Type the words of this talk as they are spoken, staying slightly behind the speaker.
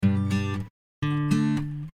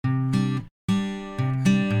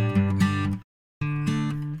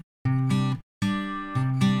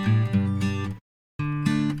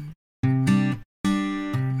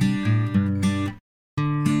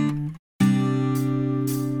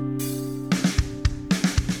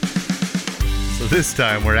this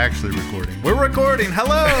time we're actually recording. We're recording.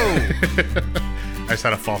 Hello. I just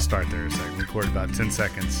had a false start there. So I recorded about 10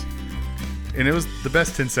 seconds. And it was the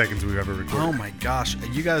best 10 seconds we've ever recorded. Oh my gosh.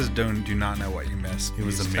 You guys do not know what you missed. It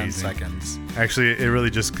was These amazing. 10 seconds. Actually, it really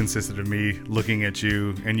just consisted of me looking at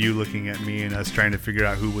you and you looking at me and us trying to figure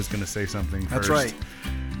out who was going to say something first. That's right.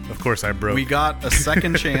 Of course, I broke. We got a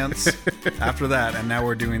second chance after that, and now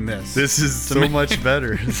we're doing this. This is so much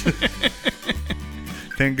better.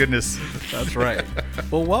 Thank goodness. That's right.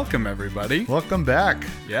 Well, welcome, everybody. Welcome back.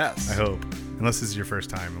 Yes. I hope. Unless this is your first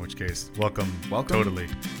time, in which case, welcome. Welcome. Totally.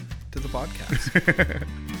 To the podcast.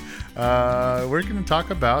 We're going to talk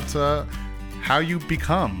about how you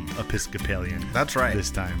become Episcopalian. That's right.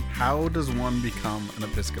 This time. How does one become an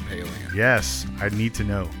Episcopalian? Yes, I need to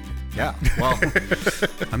know. Yeah. Well,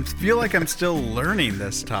 I feel like I'm still learning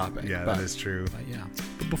this topic. Yeah, that is true. But yeah.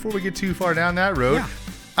 But before we get too far down that road, Yeah.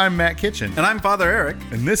 I'm Matt Kitchen. And I'm Father Eric.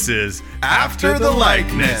 And this is After the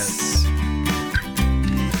Likeness.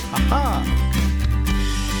 Aha.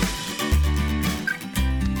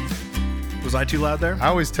 Was I too loud there? I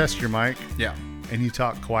always test your mic, Yeah. and you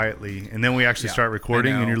talk quietly, and then we actually Yeah, start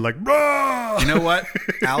recording, I know. and you're like, "Rah!" You know what?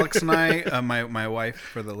 Alex and I, my wife,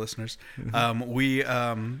 for the listeners, we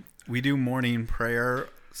do morning prayer.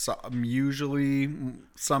 Usually,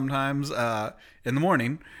 sometimes in the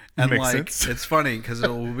morning, and Makes like sense. it's funny because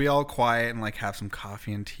we'll be all quiet and like have some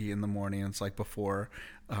coffee and tea in the morning. It's like before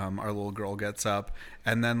our little girl gets up,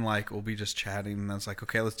 and then like we'll be just chatting, and it's like,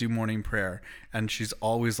 okay, let's do morning prayer. And she's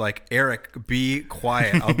always like, Eric, be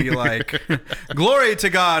quiet. I'll be like, glory to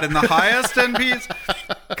God in the highest and peace.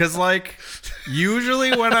 Because like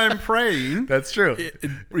usually when I'm praying, That's true.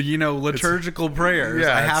 liturgical prayers,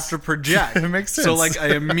 yeah, I have to project. It makes So sense. like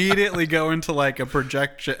I immediately go into like a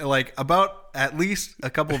projection, like about at least a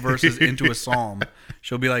couple verses into a psalm.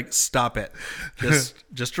 She'll be like, stop it.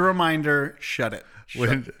 Just a reminder, shut it.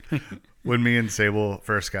 When me and Sable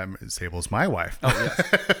first got married, Sable's my wife. Oh, yes.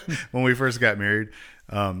 When we first got married,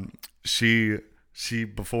 she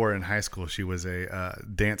before in high school she was a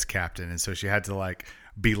dance captain, and so she had to like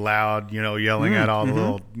be loud, yelling at all the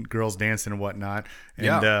little girls dancing and whatnot. And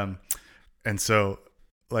Yeah. And so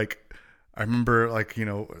like I remember like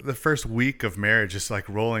the first week of marriage, just like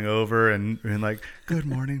rolling over and like, good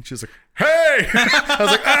morning. She's like, hey. I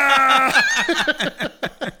was like, ah.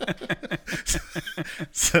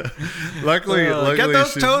 So, luckily, Get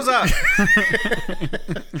those toes up.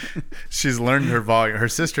 she's learned her volume. Her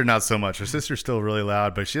sister, not so much. Her sister's still really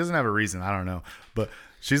loud, but she doesn't have a reason. I don't know. But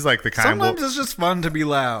she's like the kind. Sometimes it's just fun to be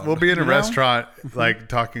loud. We'll be in a you know? restaurant, like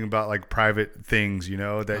talking about like private things,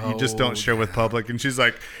 that you just don't share with public. And she's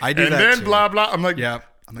like, I do and that then too. blah blah. I'm like, Yep.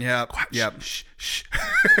 Yep. Yep. shh, shh.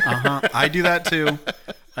 I do that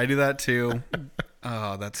too.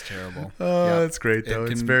 Oh, that's terrible. Oh, Yep. that's great though.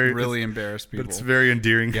 It It's can very really embarrass people. But it's very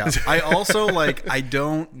endearing. Yeah. I also I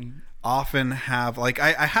don't often have I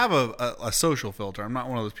have a social filter. I'm not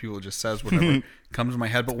one of those people who just says whatever comes to my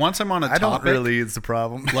head. But once I'm on a I topic, don't really. It's the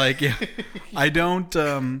problem. like yeah, I don't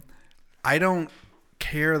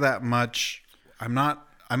care that much.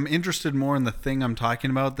 I'm interested more in the thing I'm talking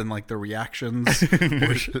about than like the reactions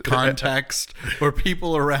or context or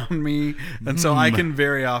people around me. And so I can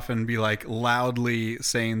very often be like loudly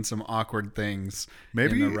saying some awkward things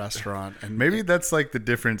Maybe- in a restaurant. And Maybe that's like the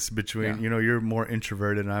difference between, you're more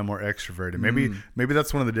introverted and I'm more extroverted. Maybe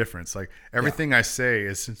that's one of the difference. Like everything I say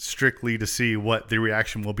is strictly to see what the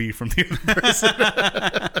reaction will be from the other person.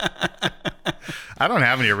 I don't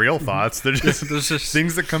have any real thoughts. They're just, There's just-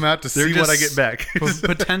 things that come out to see what I get back.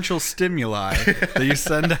 potential stimuli that you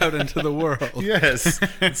send out into the world. Yes.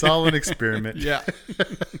 It's all an experiment. Yeah.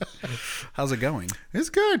 How's it going? It's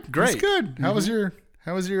good. Great. It's good. How was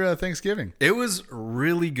your Thanksgiving? It was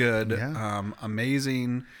really good. Yeah.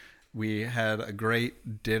 Amazing. We had a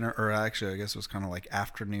great dinner, or actually, I guess it was kind of like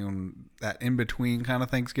afternoon, that in between kind of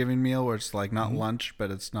Thanksgiving meal where it's like not lunch,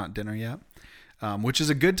 but it's not dinner yet. Which is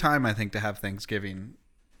a good time, I think, to have Thanksgiving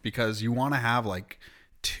because you want to have like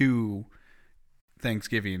 2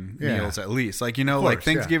 Thanksgiving meals at least. Like, like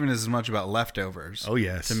Thanksgiving is as much about leftovers. Oh,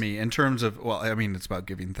 yes. To me, in terms of, it's about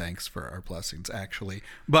giving thanks for our blessings, actually.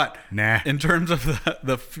 But Nah. in terms of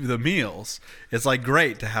the meals, it's like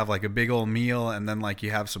great to have like a big old meal and then like you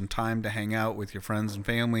have some time to hang out with your friends and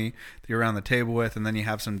family that you're around the table with, and then you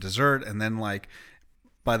have some dessert, and then like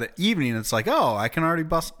by the evening, it's like, oh, I can already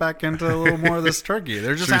bust back into a little more of this turkey.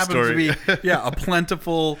 There just True happens story. to be, a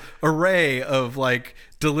plentiful array of like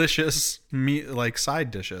delicious meat, like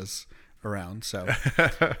side dishes around. So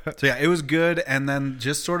yeah, it was good. And then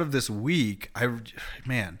just sort of this week,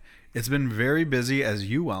 it's been very busy, as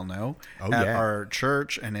you well know, at our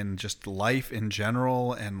church and in just life in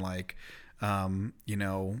general, and like You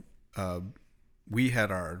know, we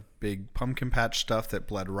had our big pumpkin patch stuff that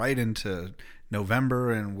bled right into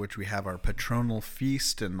November, in which we have our patronal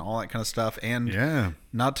feast and all that kind of stuff. And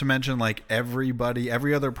not to mention, like, every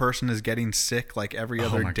other person is getting sick like every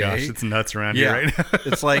other day. Gosh, it's nuts around here right now.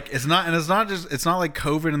 It's like, it's not like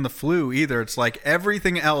COVID and the flu either. It's like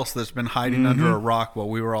everything else that's been hiding under a rock while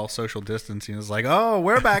we were all social distancing is like, oh,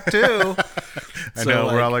 we're back too. I know,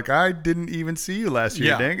 we're all like, I didn't even see you last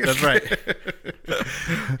year, dang it. That's right.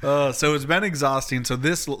 So it's been exhausting. So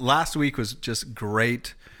this last week was just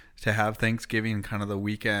great to have Thanksgiving, kind of the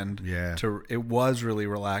weekend. Yeah. It was really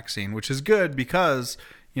relaxing, which is good because,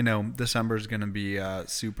 you know, December is going to be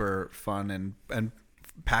super fun and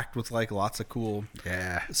packed with like lots of cool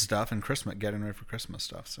stuff and getting ready for Christmas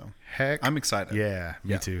stuff. So heck, I'm excited. Yeah,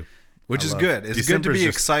 me too. Which is good. It's good to be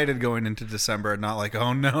excited going into December and not like,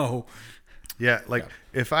 oh no. Yeah, like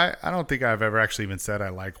if I don't think I've ever actually even said I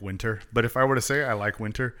like winter, but if I were to say I like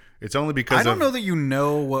winter, it's only because I don't know that you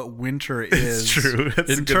know what winter is. It's true.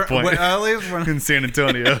 That's a good point. At least when, in San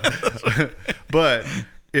Antonio. But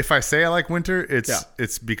if I say I like winter,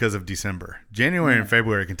 it's because of December. January and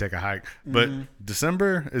February can take a hike, but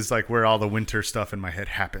December is like where all the winter stuff in my head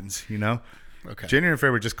happens, you know? Okay. January and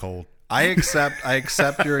February are just cold. I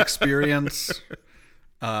accept your experience.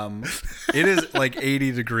 It is like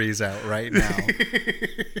 80 degrees out right now.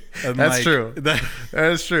 That's true. That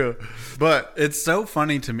is true. But it's so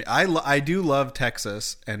funny to me. I do love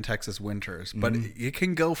Texas and Texas winters, but it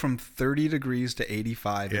can go from 30 degrees to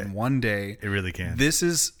 85 in one day. It really can.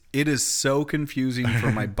 It is so confusing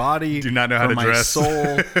for my body. Do not know how to my dress.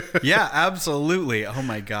 Soul. Yeah, absolutely. Oh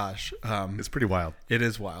my gosh. It's pretty wild. It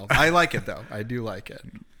is wild. I like it though. I do like it.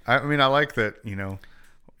 I mean, I like that, you know,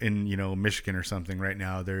 in, you know, Michigan or something right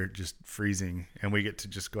now, they're just freezing and we get to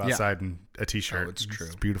just go outside in a t-shirt. Oh, it's true.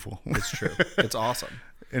 It's beautiful. It's true. It's awesome.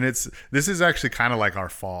 And this is actually kind of like our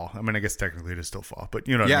fall. I mean, I guess technically it is still fall, but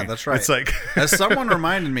you know what I mean? Yeah, that's right. It's like, as someone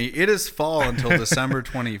reminded me, it is fall until December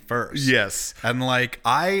 21st. Yes. And like,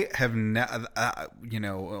 I have you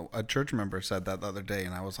know, a church member said that the other day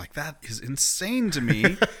and I was like, that is insane to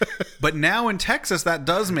me. But now in Texas, that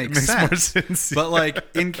does make sense. More sense. But like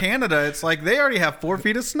in Canada, it's like they already have 4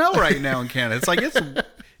 feet of snow right now in Canada. It's like,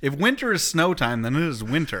 if winter is snow time, then it is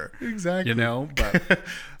winter. Exactly. You know,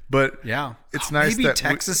 but yeah, it's nice maybe that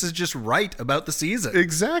Texas is just right about the season.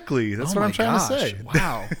 Exactly. That's what I'm trying to say.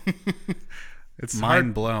 Wow. It's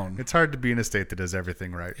mind blown. It's hard to be in a state that does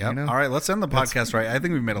everything right. Yep. You know? All right, let's end the podcast right. I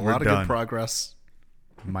think we've made a lot of good progress.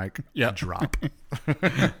 Mic drop.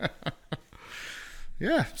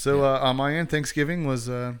 Yeah. So on my end, Thanksgiving was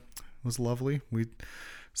lovely. We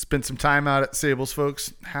spent some time out at Sable's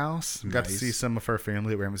folks' house. Got to see some of her family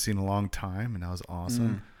that we haven't seen in a long time, and that was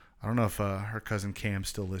awesome. I don't know if her cousin Cam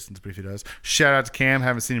still listens, but if he does, shout out to Cam.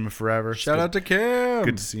 Haven't seen him in forever. Shout out to Cam.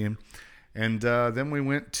 Good to see him. And then we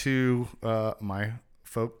went to my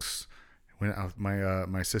folks. Went out with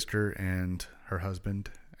my sister and her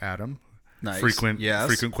husband Adam. Nice. Frequent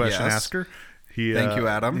question asker. Thank you,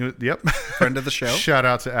 Adam. Yep. Friend of the show. Shout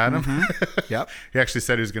out to Adam. Yep. He actually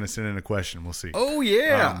said he was going to send in a question. We'll see. Oh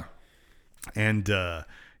yeah. And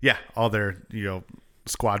all their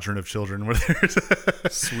squadron of children were there.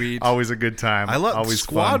 Sweet. Always a good time. I love always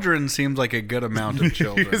squadron. Fun. Seems like a good amount of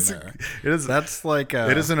children there. It is. That's like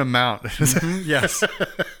it is an amount. Yes.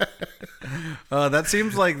 That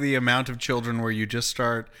seems like the amount of children where you just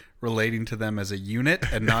start relating to them as a unit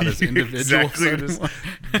and not as individuals.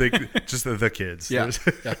 Exactly. Just the kids. Yeah.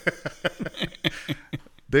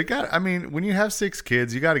 They got. I mean, when you have 6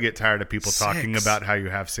 kids, you got to get tired of people talking about how you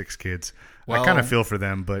have 6 kids. Well, I kind of feel for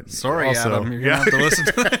them, but sorry, also, Adam, you're gonna have to listen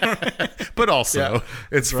to that. But also,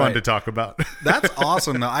 it's fun to talk about. That's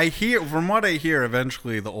awesome, though. From what I hear,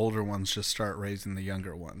 eventually the older ones just start raising the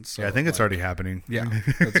younger ones. So, yeah, I think it's already happening. Yeah,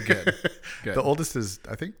 that's good. The oldest is,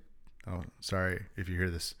 I think. Oh, sorry if you hear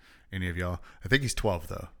this, any of y'all. I think he's 12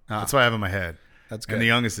 though. That's what I have in my head. That's good. And the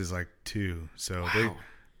youngest is like 2. So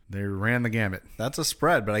they ran the gamut. That's a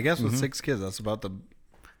spread, but I guess with 6 kids, that's about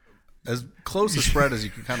as close a spread as you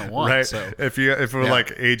can kind of want. Right. So if we're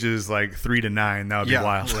like ages like 3 to 9, that would be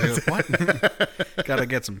wild. What? Got to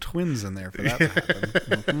get some twins in there for that to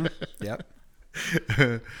happen.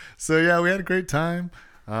 Yep. So we had a great time.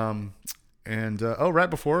 And right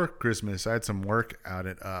before Christmas, I had some work out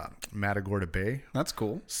at Matagorda Bay. That's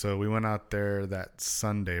cool. So we went out there that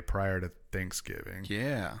Sunday prior to Thanksgiving.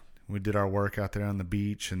 Yeah. We did our work out there on the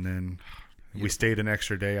beach, and then we stayed an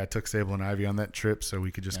extra day. I took Sable and Ivy on that trip so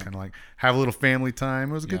we could just kind of like have a little family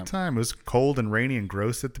time. It was a good time. It was cold and rainy and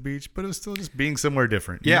gross at the beach, but it was still just being somewhere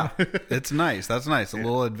different. Yeah. It's nice. That's nice. A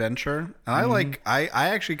little adventure. And I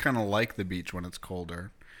actually kind of like the beach when it's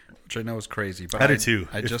colder. which I know is crazy, but I do too.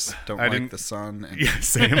 I just don't like the sun. And Yeah,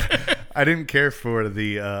 same. I didn't care for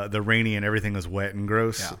the rainy and everything was wet and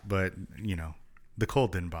gross, Yeah. but the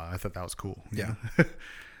cold didn't bother. I thought that was cool. Yeah.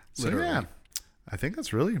 So Literally. yeah, I think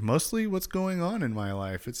that's really mostly what's going on in my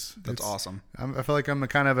life. It's awesome. I feel like I'm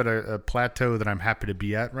kind of at a plateau that I'm happy to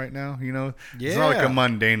be at right now. It's Yeah. not like a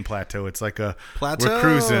mundane plateau. It's like a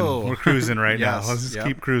Plateau. We're cruising right now. Yes. Let's just Yep.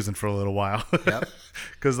 keep cruising for a little while. Yep.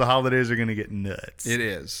 Because the holidays are going to get nuts. It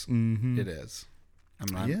is. Mhm. It is.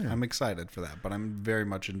 Yeah. I'm excited for that, but I'm very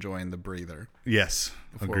much enjoying the breather Yes.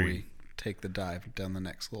 before Agreed. we take the dive down the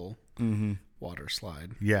next little water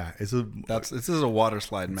slide. Yeah. This Is a water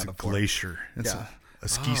slide it's a metaphor. glacier. It's Yeah. a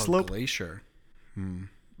ski slope. Glacier.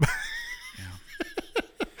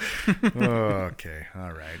 Okay.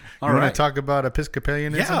 All right. All You want right. to talk about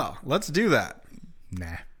Episcopalianism? Yeah, let's do that.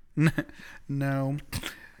 Nah. No.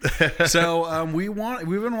 So we've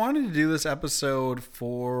been wanting to do this episode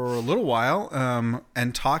for a little while,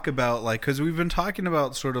 and talk about because we've been talking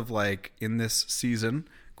about sort of in this season,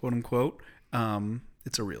 quote unquote.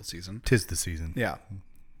 It's a real season. 'Tis the season. Yeah.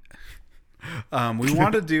 We've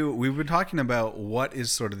been talking about what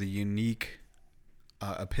is sort of the unique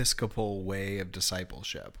Episcopal way of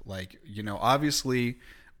discipleship. Obviously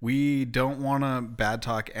we don't want to bad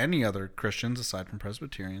talk any other Christians aside from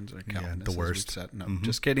Presbyterians or Calvinists. the as worst. we've said. No,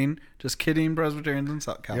 just kidding. Just kidding, Presbyterians and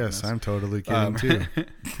Calvinists. Yes, I'm totally kidding too.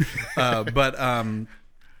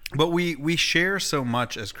 But we share so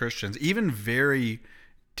much as Christians, even very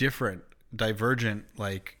different, divergent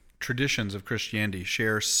traditions of Christianity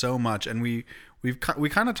share so much, and we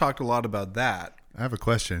kind of talked a lot about that. I have a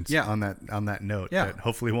question Yeah. on that note Yeah. that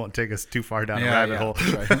hopefully won't take us too far down a Yeah, rabbit yeah, hole.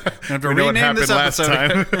 that's right. I have to We know what rename this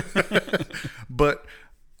happened episode. time. But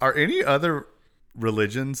are any other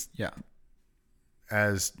religions Yeah.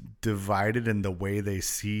 as divided in the way they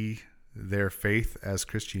see their faith as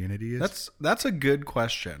Christianity is? That's a good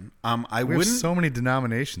question. I we have wouldn't. so many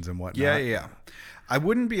denominations and whatnot. Yeah. I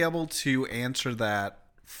wouldn't be able to answer that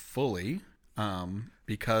fully,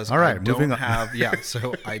 because All right, I don't moving on. have. Yeah,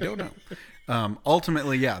 so I don't know.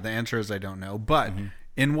 Ultimately, the answer is I don't know. But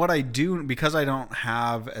in what I do, because I don't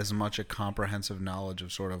have as much a comprehensive knowledge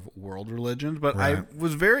of sort of world religions, but I Right.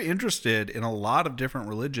 was very interested in a lot of different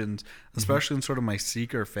religions, especially in sort of my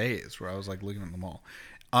seeker phase, where I was looking at them all.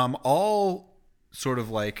 All sort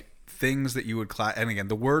of things that you would and again,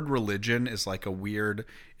 the word religion is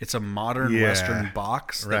it's a modern Yeah, Western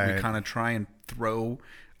box that we right. kind of try and throw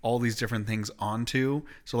all these different things onto.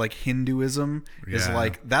 So Hinduism is Yeah.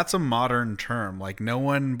 that's a modern term. No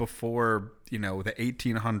one before, the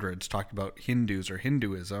 1800s talked about Hindus or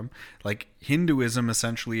Hinduism. Hinduism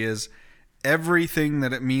essentially is everything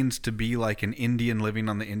that it means to be an Indian living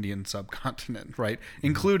on the Indian subcontinent, right?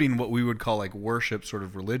 Including what we would call worship, sort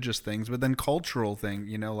of religious things, but then cultural thing,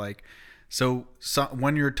 so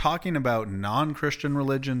when you're talking about non-Christian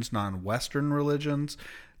religions, non-Western religions,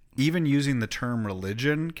 even using the term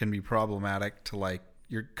religion can be problematic to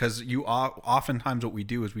because oftentimes what we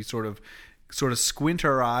do is we sort of squint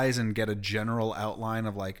our eyes and get a general outline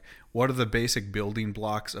of what are the basic building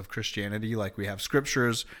blocks of Christianity. We have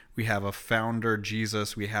scriptures, we have a founder,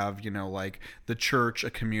 Jesus, we have the church, a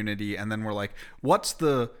community, and then we're what's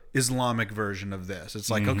the Islamic version of this?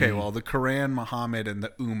 It's okay, well, the Quran, Muhammad, and the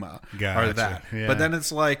Ummah are Gotcha. that. Yeah. But then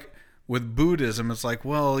it's with Buddhism, it's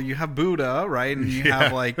well, you have Buddha, right? And you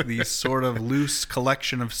have these sort of loose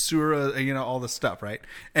collection of surah, all this stuff, right?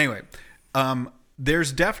 Anyway,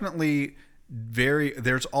 there's definitely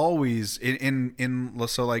there's always in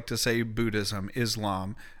so to say Buddhism,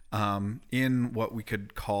 Islam, in what we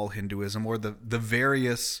could call Hinduism, or the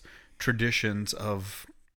various traditions of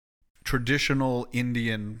traditional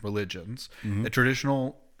Indian religions, the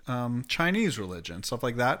traditional Chinese religion, stuff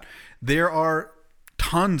like that. There are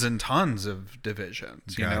tons and tons of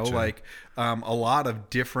divisions, Gotcha. A lot of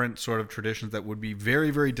different sort of traditions that would be very,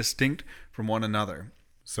 very distinct from one another.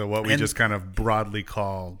 So what we just kind of broadly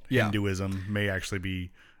call Yeah. Hinduism may actually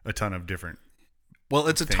be a ton of different. Well,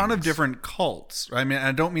 it's a ton of things. different cults. I mean,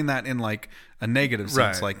 I don't mean that in a negative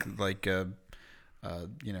sense, Right. like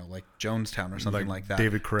Jonestown or something like that.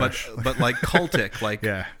 David Koresh. But cultic,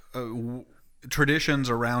 Yeah. traditions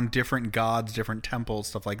around different gods, different temples,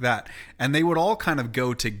 stuff like that. And they would all kind of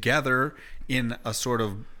go together in a sort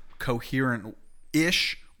of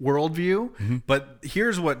coherent-ish worldview. But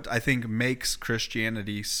here's what I think makes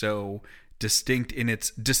Christianity so distinct in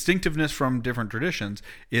its distinctiveness from different traditions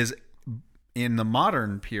is in the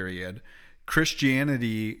modern period,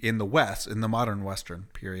 Christianity in the West, in the modern Western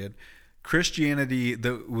period, Christianity,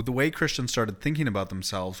 the way Christians started thinking about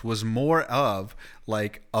themselves was more of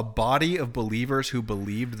like a body of believers who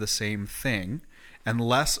believed the same thing, and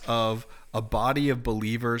less of a body of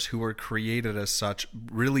believers who were created as such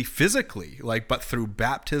really physically, like, but through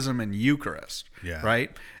baptism and Eucharist. Yeah.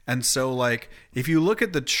 Right. And so, like, if you look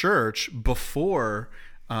at the church before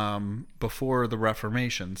the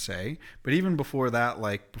Reformation, say, but even before that,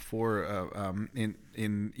 like before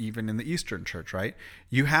even in the Eastern Church, right,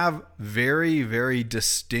 you have very, very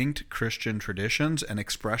distinct Christian traditions and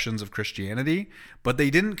expressions of Christianity, but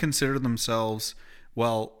they didn't consider themselves,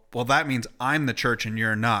 well, that means I'm the church and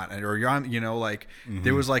you're not, or you're on, like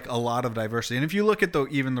there was like a lot of diversity. And if you look at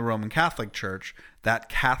even the Roman Catholic Church, that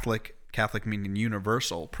Catholic meaning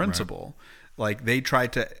universal principle, like they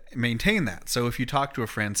tried to maintain that. So if you talk to a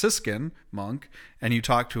Franciscan monk and you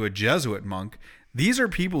talk to a Jesuit monk, these are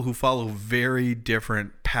people who follow very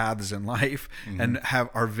different paths in life and have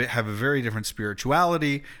a very different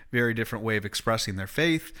spirituality, very different way of expressing their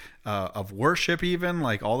faith, of worship, even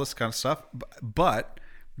like all this kind of stuff. But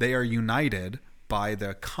they are united by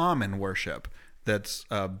the common worship that's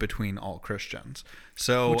between all Christians.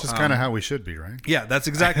 So, which is kind of how we should be, right? Yeah, that's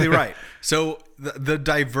exactly right. So the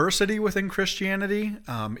diversity within Christianity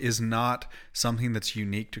is not something that's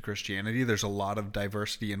unique to Christianity. There's a lot of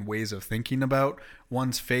diversity in ways of thinking about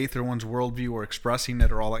one's faith or one's worldview or expressing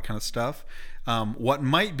it or all that kind of stuff. What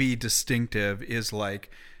might be distinctive is like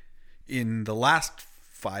in the last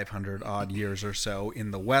 500 odd years or so, in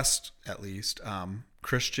the West at least,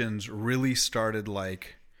 Christians really started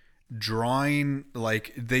like drawing,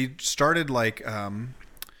 like they started like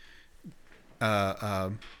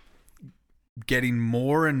getting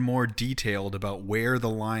more and more detailed about where the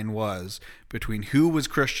line was between who was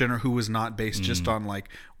Christian or who was not, based just on like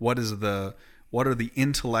what are the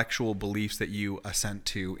intellectual beliefs that you assent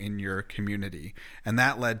to in your community. And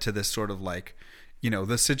that led to this sort of like,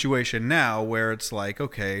 the situation now where it's like,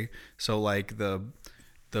 okay, so like the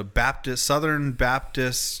Southern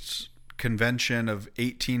Baptist Convention of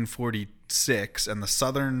 1846 and the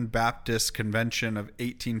Southern Baptist Convention of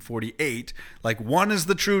 1848, like one is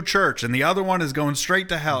the true church and the other one is going straight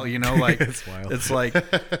to hell, like it's wild. It's like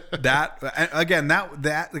that again,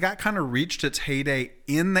 that kind of reached its heyday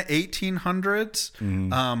in the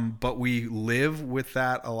 1800s. But we live with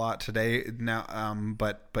that a lot today now.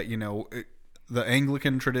 But the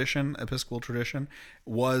Anglican tradition, Episcopal tradition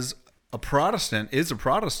is a Protestant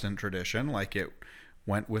tradition. Like it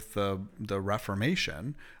went with the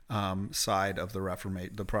Reformation side of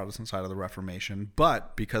the Protestant side of the Reformation.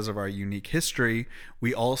 But because of our unique history,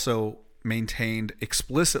 we also maintained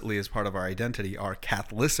explicitly as part of our identity our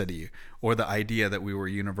Catholicity, or the idea that we were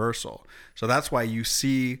universal. So that's why you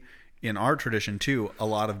see in our tradition too a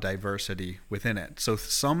lot of diversity within it. So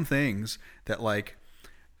some things that like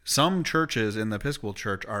some churches in the Episcopal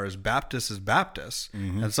Church are as Baptists,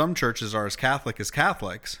 and some churches are as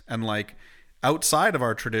Catholics, and like outside of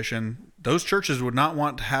our tradition, those churches would not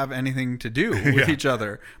want to have anything to do with each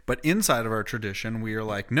other. But inside of our tradition, we are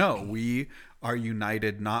like, no, we are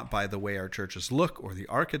united not by the way our churches look or the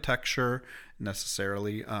architecture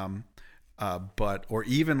necessarily, or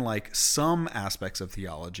even like some aspects of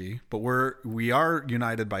theology, but we are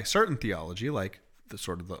united by certain theology, like the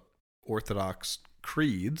sort of the Orthodox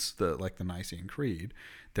creeds, the Nicene Creed.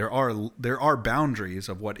 There are boundaries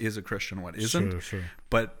of what is a Christian, what isn't. Sure.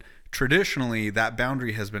 But traditionally, that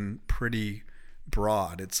boundary has been pretty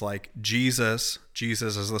broad. It's like Jesus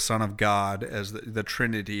as the Son of God, as the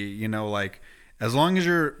Trinity. Like as long as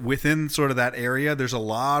you're within sort of that area, there's a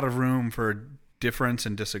lot of room for difference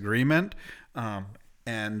and disagreement, and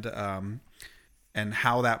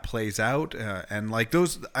how that plays out. And like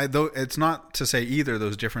it's not to say either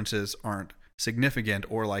those differences aren't significant,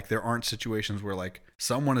 or like there aren't situations where like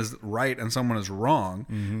someone is right and someone is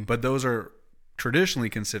wrong, but those are traditionally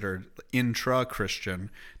considered intra-Christian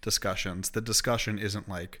discussions. The discussion isn't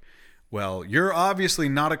like, well, you're obviously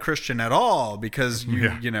not a Christian at all because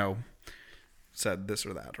you said this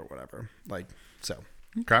or that or whatever. Like, so.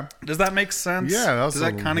 Okay. Does that make sense? Yeah, that was Does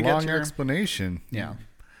that a kind of long get your explanation. Yeah.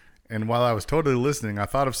 And while I was totally listening, I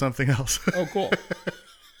thought of something else. Oh, cool.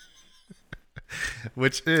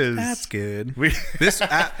 Which is that's good.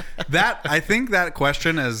 I think that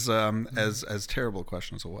question as terrible a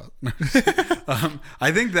question as it was.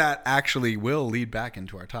 I think that actually will lead back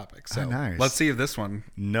into our topic. So nice. Let's see if this one.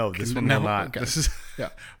 No, this one will not. Okay. This is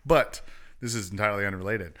but this is entirely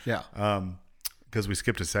unrelated. Yeah. Because we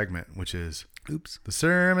skipped a segment, which is oops, the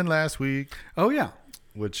sermon last week. Oh yeah.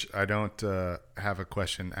 Which I don't have a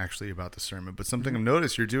question actually about the sermon, but something I've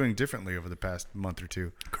noticed you're doing differently over the past month or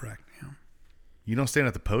two. Correct. Yeah. You don't stand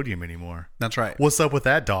at the podium anymore. That's right. What's up with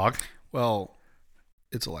that, dog? Well,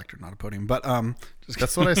 it's a lectern, not a podium. But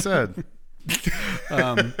That's what I said.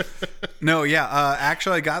 No, yeah.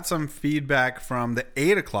 Actually, I got some feedback from the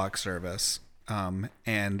 8 o'clock service,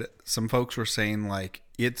 and some folks were saying like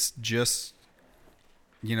it's just,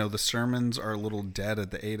 the sermons are a little dead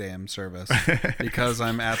at the 8 a.m. service because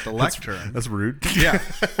I'm at the lectern. That's rude. Yeah.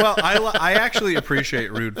 Well, I actually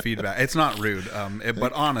appreciate rude feedback. It's not rude,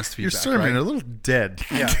 but honest feedback. Your sermon right? a little dead.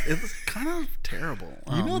 Yeah, it's kind of terrible.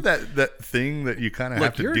 You know that thing that you kind of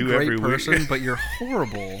have to you're do a great every person, week. but you're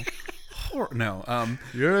horrible. No,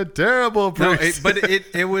 You're a terrible person. but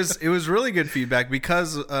it was really good feedback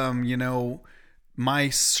because my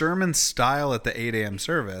sermon style at the 8 a.m.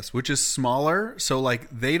 service, which is smaller, so like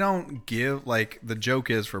they don't give, like, the joke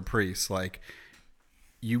is for priests, like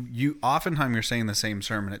you oftentimes you're saying the same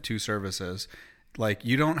sermon at 2 services. Like,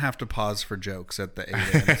 you don't have to pause for jokes at the 8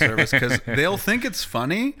 a.m. service because they'll think it's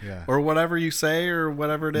funny or whatever you say or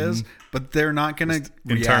whatever it is, but they're not going to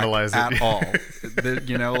internalize react it.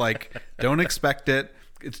 at all. Like, don't expect it.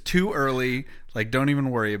 It's too early. Like, don't even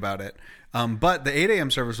worry about it. But the 8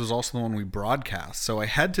 a.m. service was also the one we broadcast, so I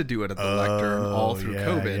had to do it at the lectern all through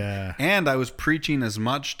COVID. Yeah. And I was preaching as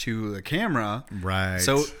much to the camera. Right.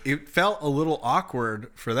 So it felt a little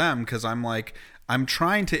awkward for them because I'm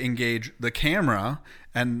trying to engage the camera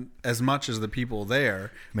and as much as the people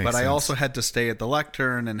there, Makes but I sense. also had to stay at the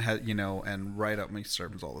lectern and and write up my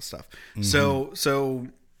sermons, all this stuff. Mm-hmm. So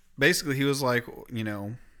basically he was like,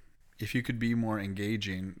 if you could be more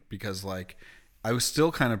engaging, because like I was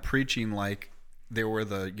still kind of preaching like there were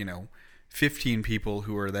the 15 people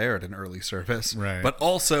who were there at an early service, right? But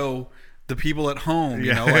also the people at home,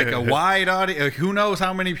 like a wide audience, who knows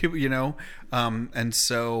how many people, and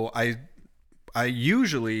so I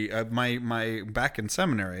usually my back in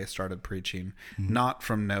seminary I started preaching not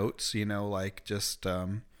from notes, like just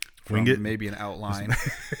from maybe an outline,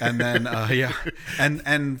 and then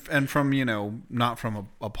and from not from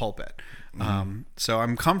a pulpit. So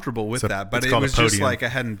I'm comfortable with that, but it was just like I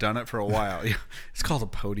hadn't done it for a while. Yeah, it's called a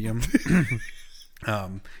podium. I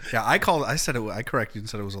corrected and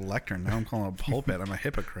said it was a lectern. Now I'm calling it a pulpit. I'm a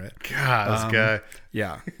hypocrite. God, this guy.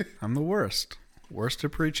 Yeah, I'm the worst. Worst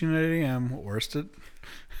at preaching at 8 a.m. Worst at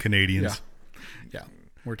Canadians. Yeah,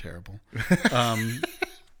 we're terrible.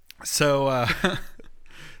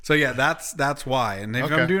 So yeah, that's why. And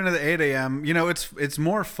if I'm doing it at 8 a.m., it's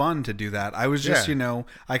more fun to do that. I was just,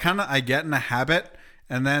 I get in a habit,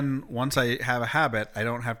 and then once I have a habit, I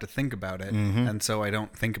don't have to think about it, and so I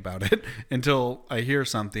don't think about it until I hear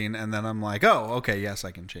something, and then I'm like, oh, okay, yes,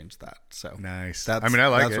 I can change that. So nice. That's, I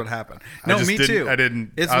like it. That's what happened. No, me too. I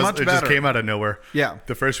didn't. It's much better. It just came out of nowhere. Yeah.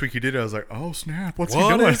 The first week you did it, I was like, oh snap, what's he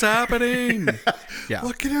What doing? is happening? Yeah.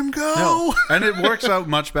 Look at him go. No. And it works out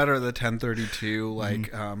much better at the 10:32.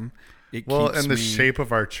 Like, it keeps and the me... shape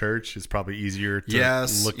of our church is probably easier to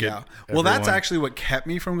look at. Well, that's everyone. actually what kept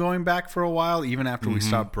me from going back for a while, even after we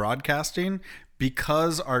stopped broadcasting,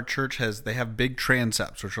 because our church they have big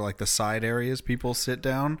transepts, which are like the side areas people sit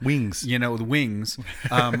down. Wings. The wings.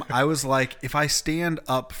 I was like, if I stand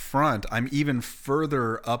up front, I'm even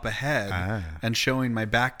further up ahead and showing my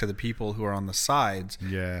back to the people who are on the sides.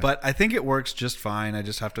 Yeah. But I think it works just fine. I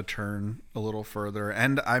just have to turn a little further,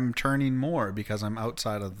 and I'm turning more because I'm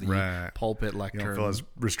outside of the pulpit lectern. You don't feel as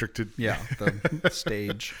restricted. Yeah, the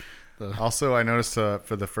stage. Also, I noticed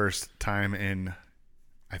for the first time in,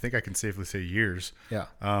 I think I can safely say years,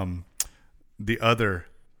 the other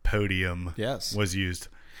podium was used.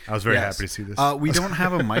 I was very happy to see this. We don't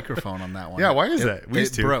have a microphone on that one. Yeah, why is that?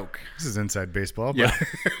 It broke. This is inside baseball. But Yeah.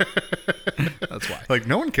 That's why. like,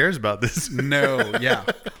 no one cares about this. No, yeah.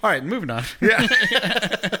 All right, moving on. Yeah.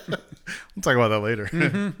 We'll talk about that later.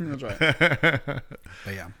 That's right.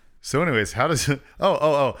 But yeah. So anyways, how does it...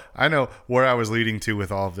 Oh, I know where I was leading to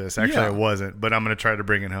with all of this. Actually, I wasn't, but I'm going to try to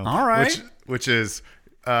bring it home. All right. Which is,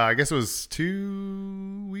 I guess it was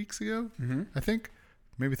 2 weeks ago, I think.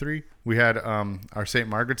 Maybe 3. We had our St.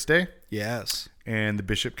 Margaret's Day. Yes. And the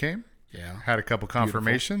bishop came. Yeah. Had a couple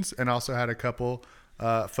confirmations and also had a couple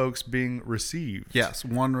folks being received. Yes.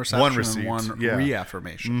 One reception and one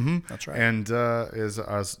reaffirmation. That's right. And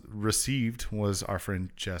as received was our friend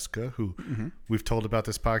Jessica, who we've told about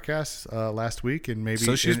this podcast last week, and maybe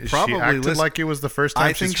so she acted like it was the first time.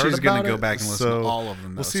 I think she's going to go back and listen to all of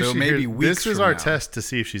them. Though. We'll see. So maybe weeks. This is our test to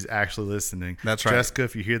see if she's actually listening. That's right. Jessica,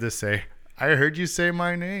 if you hear this, say, "I heard you say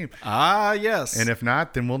my name." Ah, yes. And if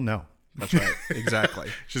not, then we'll know. That's right. Exactly.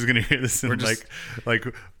 She's gonna hear this in like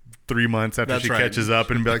 3 months after she catches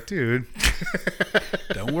up and be like, dude.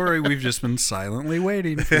 Don't worry, we've just been silently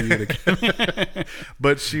waiting for you to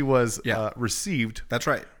But she was received. That's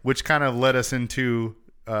right. Which kind of led us into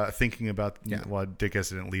thinking about, well, Dick S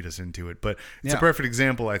didn't lead us into it, but it's Yeah. a perfect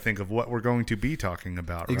example, I think, of what we're going to be talking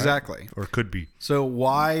about. Right? Exactly. Or could be. So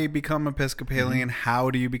why become Episcopalian? How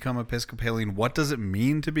do you become Episcopalian? What does it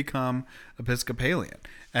mean to become Episcopalian?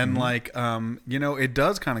 And it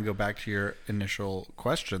does kind of go back to your initial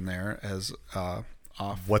question there as off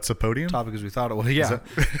What's a podium? topic as we thought it was. Yeah.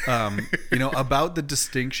 About the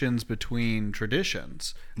distinctions between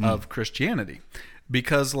traditions of Christianity.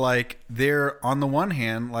 Because there, on the one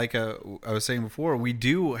hand, I was saying before, we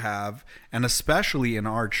do have, and especially in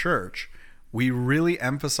our church, we really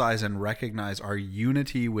emphasize and recognize our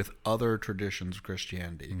unity with other traditions of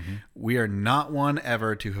Christianity. Mm-hmm. We are not one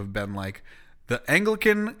ever to have been like, the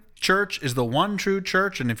Anglican Church is the one true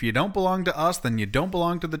church, and if you don't belong to us, then you don't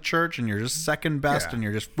belong to the church, and you're just second best, and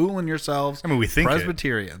you're just fooling yourselves. I mean, we think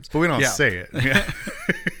Presbyterians, but we don't say it. Yeah.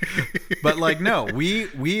 But no, we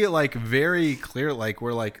very clear,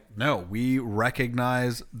 we're no, we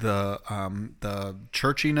recognize the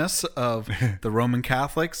churchiness of the Roman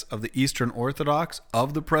Catholics, of the Eastern Orthodox,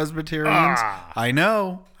 of the Presbyterians. I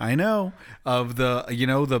know of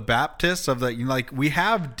the Baptists, of the we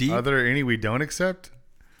have deep. Are there any we don't accept?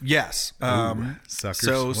 Yes. Suckers.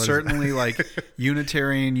 So certainly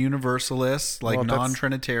Unitarian Universalists,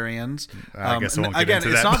 non-Trinitarians. I guess I won't get again, into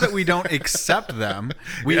it's that. not that we don't accept them.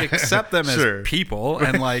 We accept them as people,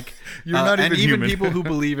 and You're not and even human. people who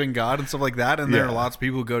believe in God and stuff like that. And there are lots of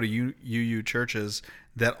people who go to UU churches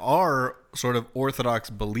that are sort of Orthodox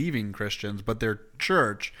believing Christians, but their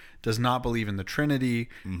church does not believe in the Trinity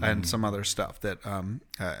and some other stuff, that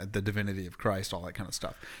the divinity of Christ, all that kind of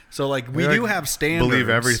stuff. So we do have standards. Believe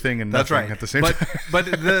everything and That's nothing right. at the same but, time. But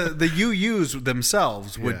the UUs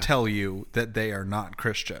themselves would tell you that they are not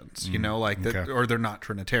Christians, or they're not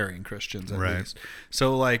Trinitarian Christians at least.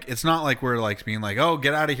 So it's not like we're being oh,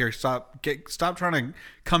 get out of here, stop trying to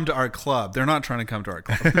come to our club. They're not trying to come to our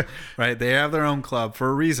club, right? They have their own club for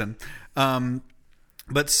a reason.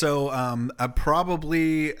 But so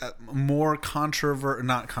probably more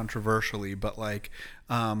not controversially, but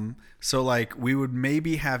we would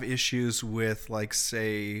maybe have issues with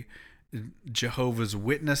say Jehovah's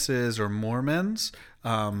Witnesses or Mormons.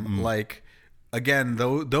 Again,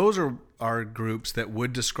 those are groups that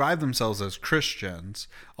would describe themselves as Christians.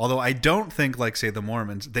 Although I don't think say the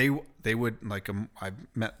Mormons, they would I've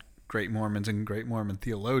met great Mormons and great Mormon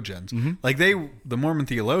theologians. Mm-hmm. The Mormon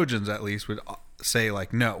theologians at least would say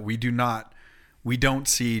no, we don't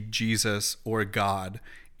see Jesus or God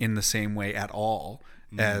in the same way at all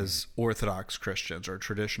as Orthodox Christians or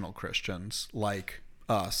traditional Christians like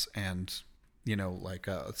us and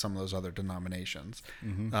some of those other denominations.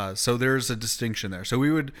 Mm-hmm. So there's a distinction there. So we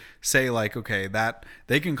would say okay, that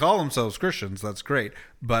they can call themselves Christians, that's great,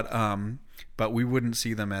 but we wouldn't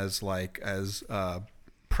see them as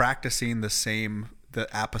practicing the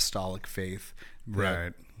apostolic faith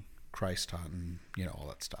that Christ taught, and all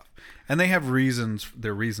that stuff. And they have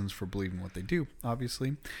their reasons for believing what they do,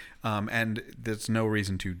 obviously, and there's no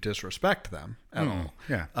reason to disrespect them at all.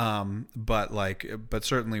 Yeah. But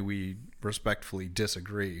certainly we respectfully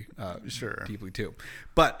disagree, deeply too.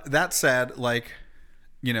 But that said, a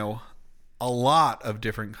lot of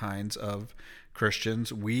different kinds of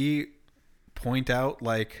Christians, we point out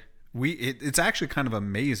it's actually kind of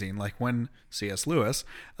amazing. When C.S. Lewis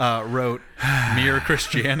wrote Mere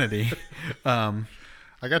Christianity. I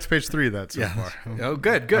got to page 3 of that so far. Oh,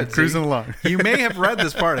 good. I'm cruising along. You may have read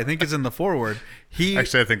this part. I think it's in the foreword.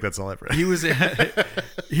 Actually, I think that's all I've read.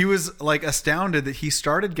 He was astounded that he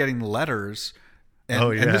started getting letters.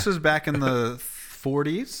 And this was back in the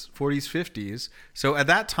 40s, 50s. So at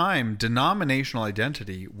that time, denominational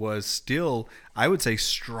identity was still, I would say,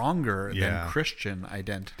 stronger than Christian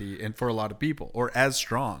identity, and for a lot of people, or as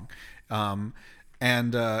strong.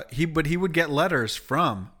 He would get letters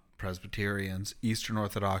from Presbyterians, Eastern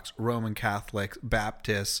Orthodox, Roman Catholics,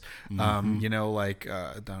 Baptists, I don't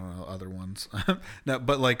know, other ones, no,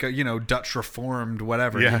 but Dutch Reformed,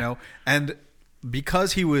 whatever, and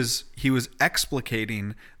because he was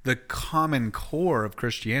explicating the common core of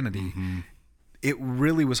Christianity, it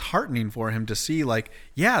really was heartening for him to see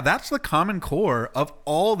that's the common core of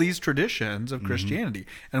all these traditions of Christianity.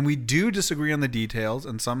 And we do disagree on the details,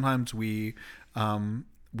 and sometimes we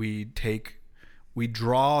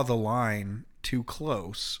draw the line too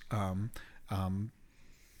close. I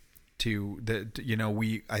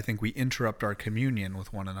think we interrupt our communion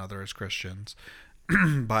with one another as Christians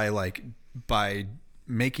by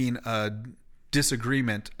making a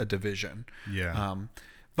disagreement a division. Yeah.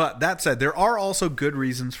 But that said, there are also good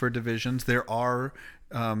reasons for divisions. There are,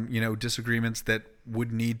 disagreements that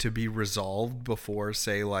would need to be resolved before,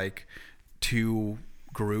 say, two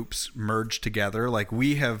groups merge together. Like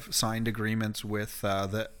we have signed agreements with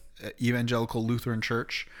the Evangelical Lutheran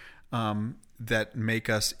Church that make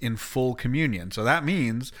us in full communion. So that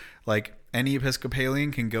means like any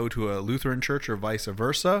Episcopalian can go to a Lutheran church or vice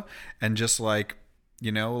versa, and just like,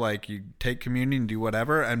 you know, like you take communion, do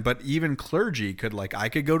whatever. But even clergy could, like, I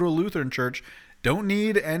could go to a Lutheran church, don't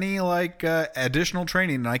need any like additional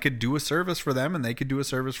training, and I could do a service for them and they could do a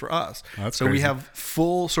service for us. That's so crazy. we have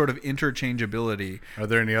full sort of interchangeability. Are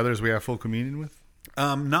there any others we have full communion with?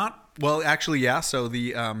 Not well, actually, yeah. So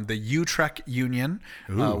the Utrecht Union,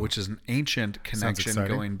 which is an ancient connection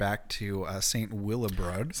going back to Saint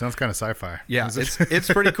Willibrord. Sounds kind of sci-fi. Yeah, it's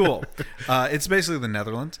pretty cool. It's basically the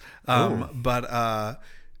Netherlands, but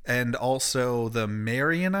and also the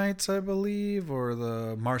Marianites, I believe, or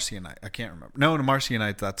the Marcionites. I can't remember. No, the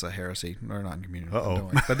Marcionites, that's a heresy. They're not in communion.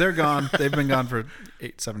 But they're gone. They've been gone for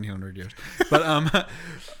 1700 years.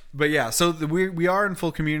 But yeah, so we are in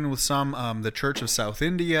full communion with some. The Church of South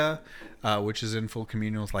India, which is in full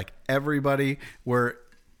communion with like everybody. We're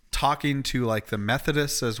talking to like the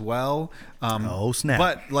Methodists as well. Oh snap!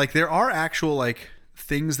 But like there are actual like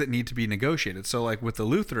things that need to be negotiated. So like with the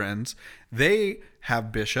Lutherans, they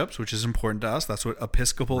have bishops, which is important to us. That's what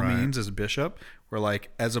Episcopal means, is bishop. We're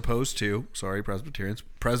like, as opposed to,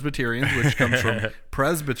 Presbyterians, which comes from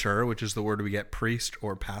presbyter, which is the word we get priest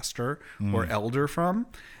or pastor or elder from.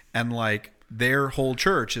 And like their whole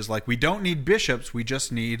church is like, we don't need bishops, we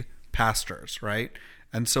just need pastors, right?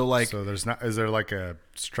 And so like, so is there like a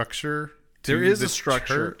structure? There is a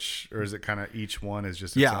structure, or is it kind of each one is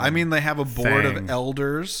just I mean they have a board of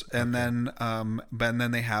elders, and then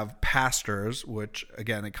they have pastors, which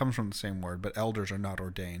again it comes from the same word, but elders are not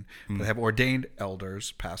ordained. But they have ordained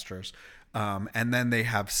elders, pastors, and then they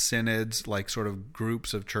have synods, like sort of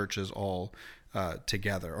groups of churches all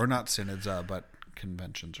together, or not synods, but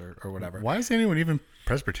conventions or whatever. Why is anyone even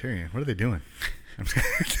Presbyterian? What are they doing?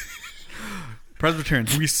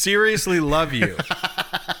 Presbyterians, we seriously love you.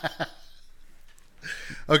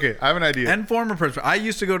 Okay, I have an idea. And former Presbyterian. I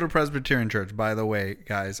used to go to a Presbyterian church, by the way,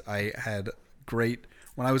 guys. I had great...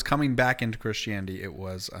 When I was coming back into Christianity, it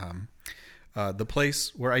was the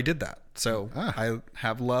place where I did that. So I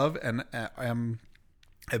have love, and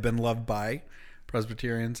I've been loved by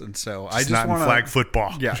Presbyterians, and so I just want want to... flag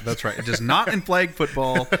football. Yeah, that's right. Just not in flag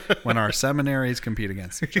football when our seminaries compete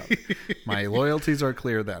against each other. My loyalties are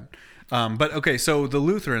clear then. But okay, so the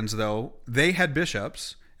Lutherans, though, they had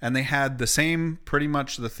bishops... And they had the same, pretty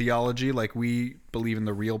much the theology, like we believe in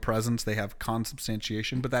the real presence. They have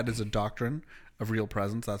consubstantiation, but that is a doctrine of real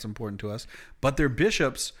presence. That's important to us. But their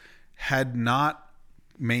bishops had not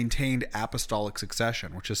maintained apostolic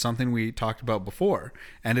succession, which is something we talked about before.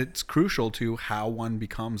 And it's crucial to how one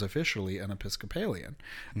becomes officially an Episcopalian.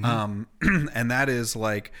 And that is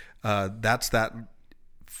like, that's that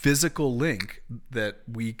physical link that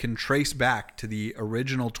we can trace back to the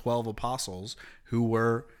original 12 apostles who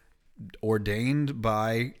were ordained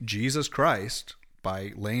by Jesus Christ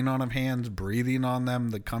by laying on of hands, breathing on them,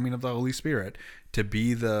 the coming of the Holy Spirit to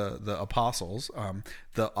be the apostles.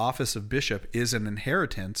 The office of bishop is an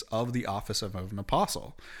inheritance of the office of an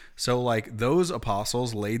apostle. So like those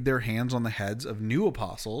apostles laid their hands on the heads of new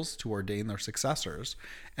apostles to ordain their successors.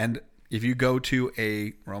 And if you go to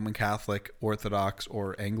a Roman Catholic, Orthodox,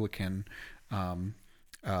 or Anglican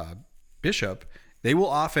bishop, they will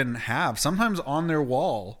often have, sometimes on their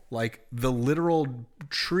wall, like the literal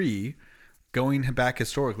tree going back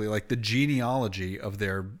historically, like the genealogy of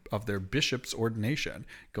their bishop's ordination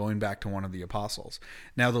going back to one of the apostles.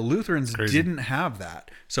 Now, the Lutherans didn't have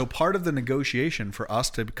that. So part of the negotiation for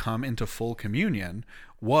us to come into full communion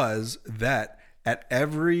was that at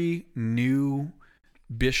every new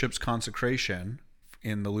bishop's consecration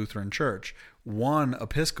in the Lutheran Church, one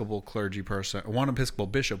Episcopal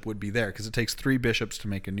bishop would be there, because it takes 3 bishops to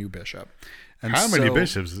make a new bishop. And how many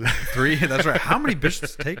bishops? 3. That's right. How many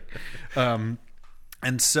bishops take? And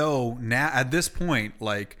so now at this point,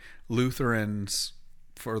 like Lutherans,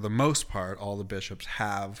 for the most part, all the bishops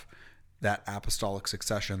have that apostolic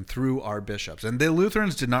succession through our bishops. And the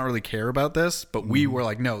Lutherans did not really care about this, but we were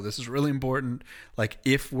like, no, this is really important. Like,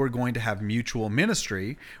 if we're going to have mutual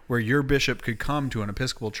ministry where your bishop could come to an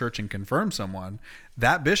Episcopal church and confirm someone,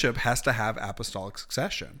 that bishop has to have apostolic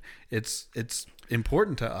succession. It's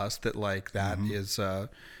important to us that like that is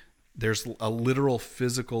there's a literal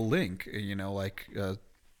physical link,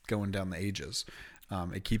 going down the ages.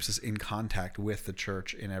 It keeps us in contact with the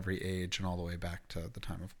church in every age and all the way back to the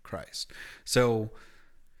time of Christ. So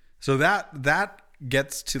that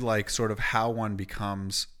gets to like sort of how one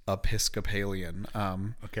becomes Episcopalian.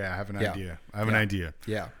 Okay, I have an idea. An idea.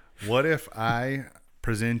 Yeah. What if I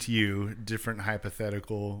present you different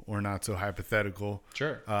hypothetical or not so hypothetical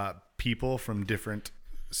people from different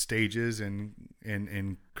stages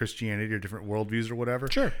in Christianity or different worldviews or whatever.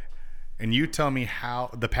 Sure. And you tell me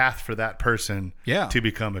how the path for that person to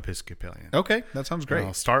become Episcopalian. Okay, that sounds great. And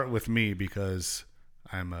I'll start with me because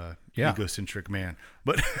I'm a egocentric man.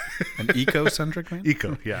 But an ecocentric man?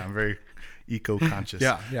 I'm very eco-conscious.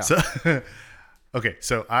 Yeah. So, okay,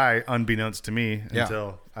 so I, unbeknownst to me,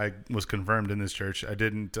 until I was confirmed in this church, I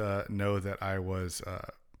didn't know that I was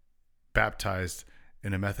baptized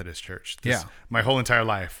in a Methodist church. My whole entire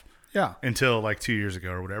life. Yeah. Until like 2 years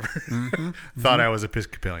ago or whatever. Thought I was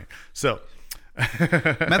Episcopalian. So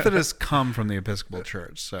Methodists come from the Episcopal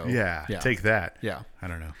Church. So take that. Yeah. I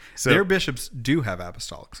don't know. So their bishops do have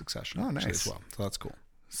apostolic succession. Oh, nice. As well. So that's cool.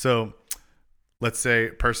 So let's say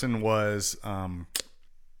a person was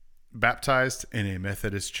baptized in a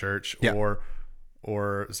Methodist church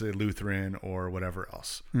or say Lutheran or whatever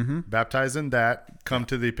else. Baptized in that, come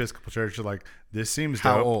to the Episcopal Church. You're like, this seems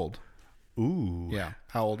dope. How old? Ooh. Yeah.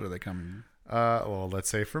 How old are they coming? Well, let's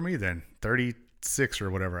say for me then, 36 or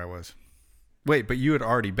whatever I was. Wait, but you had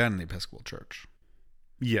already been in the Episcopal Church.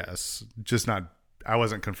 Yes. Just not, I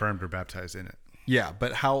wasn't confirmed or baptized in it. Yeah,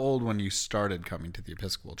 but how old when you started coming to the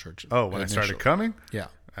Episcopal Church? Oh, when I started coming? Yeah.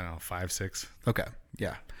 I don't know, 5, 6. Okay.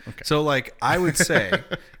 Yeah. Okay. So like I would say,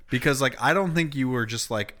 because like I don't think you were just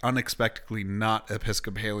like unexpectedly not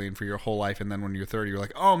Episcopalian for your whole life, and then when you're 30, you're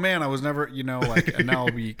like, oh man, I was never, like, and now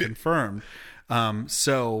I'll be confirmed.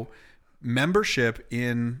 So membership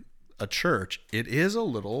in a church, it is a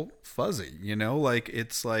little fuzzy, like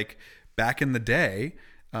it's like back in the day.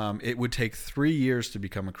 It would take 3 years to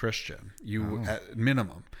become a Christian. At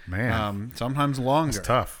minimum, man. Sometimes longer. That's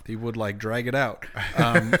tough. He would like drag it out.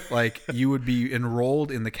 Like you would be enrolled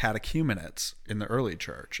in the catechumenates in the early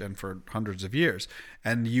church, and for hundreds of years,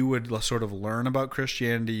 and you would sort of learn about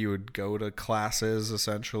Christianity. You would go to classes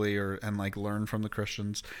essentially, and like learn from the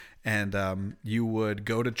Christians, and you would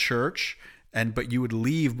go to church. But you would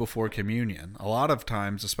leave before communion. A lot of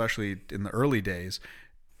times, especially in the early days,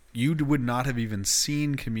 you would not have even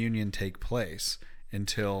seen communion take place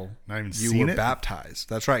until you were baptized.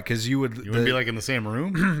 That's right, because you wouldn't be like in the same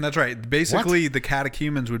room. That's right. Basically, the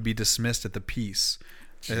catechumens would be dismissed at the peace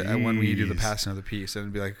when we do the passing of the peace, and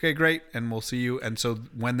it'd be like, okay, great, and we'll see you. And so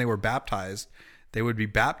when they were baptized, they would be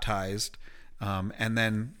baptized, and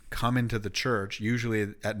then come into the church,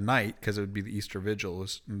 usually at night, because it would be the Easter Vigil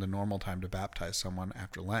was the normal time to baptize someone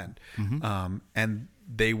after Lent, and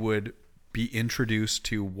they would be introduced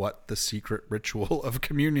to what the secret ritual of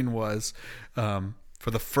communion was for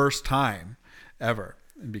the first time ever.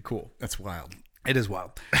 It'd be cool. That's wild. It is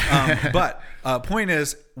wild. But point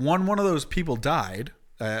is, when one of those people died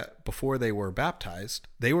before they were baptized,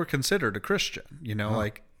 they were considered a Christian.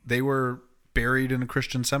 Like they were buried in a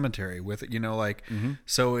Christian cemetery with it.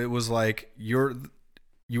 So it was like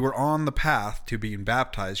you were on the path to being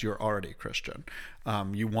baptized. You're already a Christian.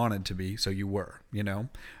 You wanted to be, so you were,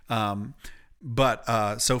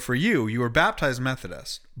 But so for you were baptized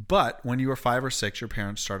Methodist. But when you were 5 or 6, your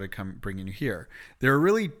parents started bringing you here. There are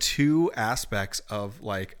really two aspects of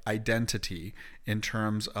like identity in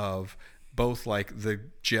terms of both like the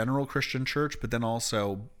general Christian church, but then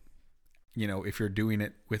also, if you're doing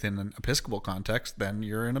it within an Episcopal context, then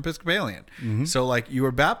you're an Episcopalian. So like you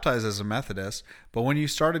were baptized as a Methodist, but when you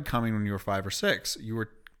started coming when you were 5 or 6, you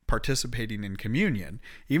were participating in communion.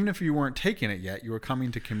 Even if you weren't taking it yet, you were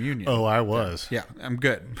coming to communion. Oh, I was. Yeah, I'm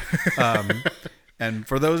good. And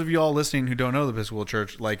for those of you all listening who don't know the Episcopal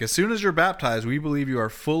Church, like as soon as you're baptized, we believe you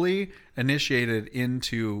are fully initiated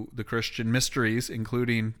into the Christian mysteries,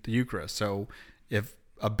 including the Eucharist. So if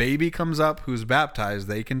a baby comes up who's baptized,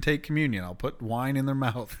 they can take communion. I'll put wine in their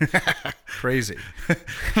mouth. Crazy.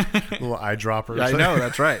 Little eyedroppers. I know,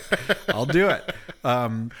 that's right. I'll do it.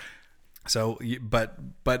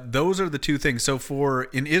 But those are the two things. So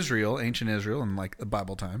in Israel, ancient Israel, and like the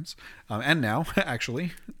Bible times, and now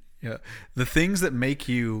actually, the things that make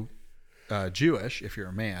you Jewish, if you're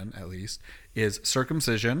a man at least, is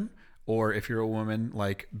circumcision, or if you're a woman,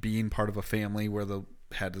 like being part of a family where the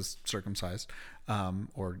head is circumcised,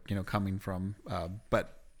 or coming from.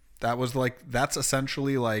 But that's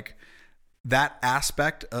essentially like that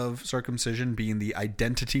aspect of circumcision being the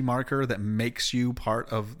identity marker that makes you part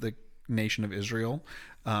of the nation of Israel,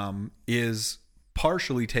 is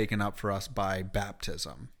partially taken up for us by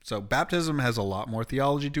baptism. So baptism has a lot more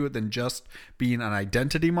theology to it than just being an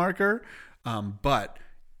identity marker, but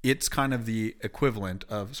it's kind of the equivalent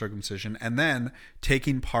of circumcision. And then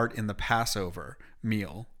taking part in the Passover,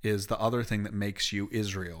 meal is the other thing that makes you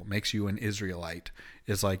Israel, makes you an Israelite,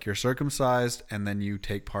 is like you're circumcised and then you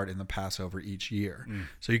take part in the Passover each year.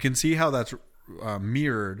 So you can see how that's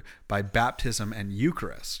mirrored by baptism and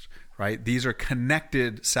Eucharist, right? These are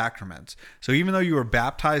connected sacraments. So even though you were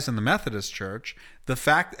baptized in the Methodist Church, the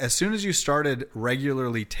fact, as soon as you started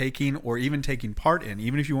regularly taking or even taking part in,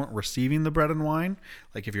 even if you weren't receiving the bread and wine,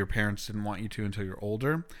 like if your parents didn't want you to until you're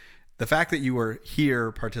older, the fact that you were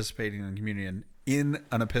here participating in communion in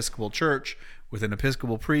an Episcopal church with an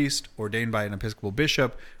Episcopal priest ordained by an Episcopal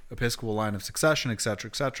bishop, Episcopal line of succession,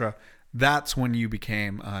 etc., that's when you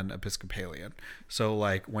became an Episcopalian. So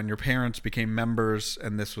like when your parents became members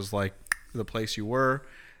and this was like the place you were,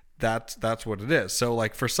 that's what it is. So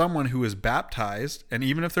like for someone who is baptized, and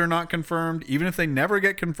even if they're not confirmed, even if they never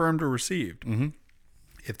get confirmed or received,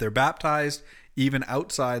 if they're baptized even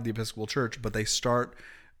outside the Episcopal church, but they start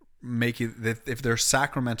making, if their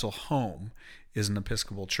sacramental home is an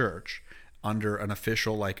Episcopal church under an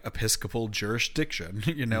official like Episcopal jurisdiction,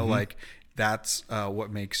 like that's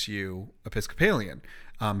what makes you Episcopalian.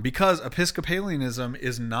 Because Episcopalianism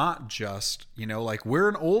is not just, like we're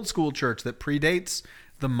an old school church that predates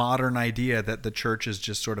the modern idea that the church is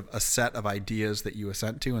just sort of a set of ideas that you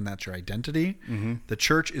assent to and that's your identity. The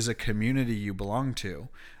church is a community you belong to.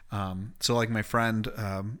 So like my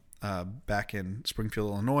friend back in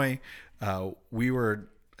Springfield, Illinois,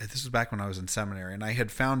 this was back when I was in seminary, and I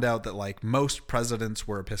had found out that like most presidents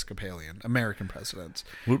were Episcopalian, American presidents.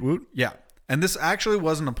 Woot woot. Yeah. And this actually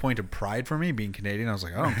wasn't a point of pride for me being Canadian. I was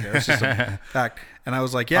like, I don't care. It's just a fact. And I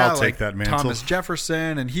was like, yeah, I'll take that mantle. Thomas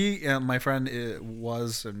Jefferson. And he, my friend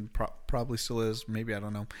was, and probably still is, maybe, I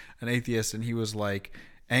don't know, an atheist. And he was like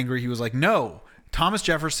angry. He was like, no, Thomas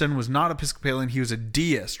Jefferson was not Episcopalian. He was a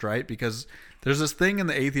deist, right? Because there's this thing in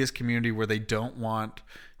the atheist community where they don't want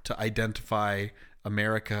to identify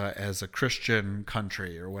America as a Christian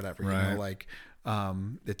country or whatever, right.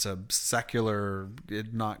 It's a secular,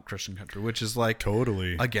 not Christian country, which is like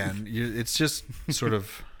totally, again, it's just sort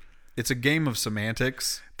of, it's a game of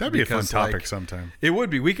semantics. That'd be a fun topic sometime. It would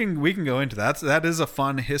be. We can go into that. That is a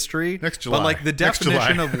fun history. Next July. But like the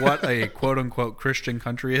definition of what a quote unquote Christian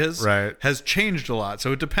country is has changed a lot.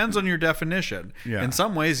 So it depends on your definition. Yeah. In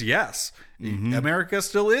some ways, yes. America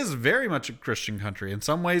still is very much a Christian country. In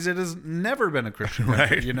some ways, it has never been a Christian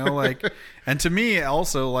country. Right. And to me,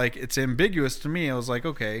 also, like, it's ambiguous to me. I was like,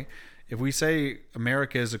 okay, if we say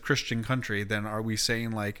America is a Christian country, then are we saying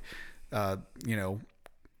like,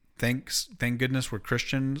 thank goodness we're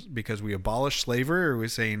Christians because we abolished slavery, or are we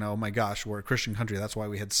saying, oh my gosh, we're a Christian country, that's why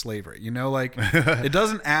we had slavery? It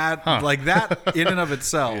doesn't add like that in and of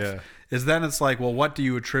itself is then it's like, well, what do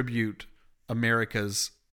you attribute America's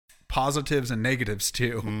positives and negatives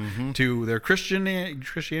to their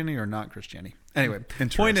Christianity or not Christianity? Anyway,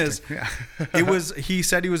 point is, he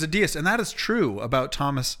said he was a deist, and that is true about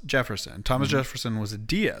Thomas Jefferson. Thomas Jefferson was a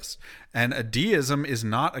deist, and a deism is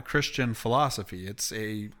not a Christian philosophy. It's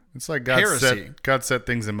like heresy. God set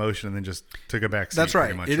things in motion and then just took it back. That's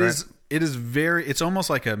right. Much, It is very, it's almost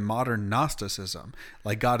like a modern Gnosticism.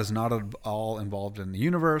 Like God is not at all involved in the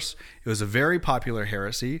universe. It was a very popular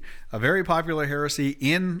heresy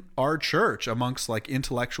in our church amongst like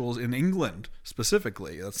intellectuals in England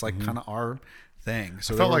specifically. That's like kind of our thing.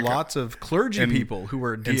 So there were lots of clergy people who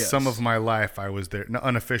were deists. In some of my life, I was there,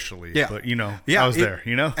 unofficially, but I was there,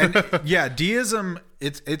 And deism,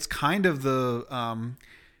 it's kind of the,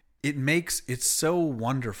 it's so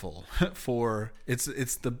wonderful for, it's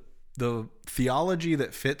the theology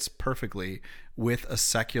that fits perfectly with a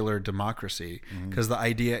secular democracy, because the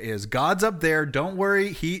idea is God's up there, don't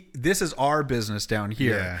worry, this is our business down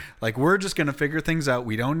here. Like we're just going to figure things out.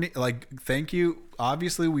 We don't need, like, thank you.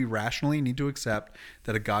 Obviously we rationally need to accept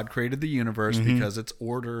that a God created the universe because it's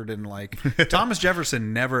ordered, and like Thomas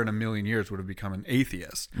Jefferson never in a million years would have become an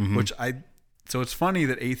atheist, so it's funny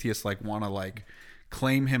that atheists like want to like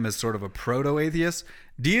claim him as sort of a proto-atheist.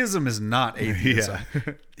 Deism is not atheism.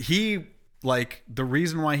 He, like, the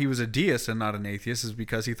reason why he was a deist and not an atheist is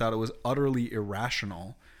because he thought it was utterly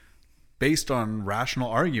irrational, based on rational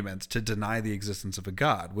arguments, to deny the existence of a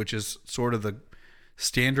God, which is sort of the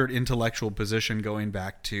standard intellectual position going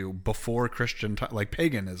back to before Christian, like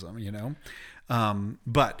paganism,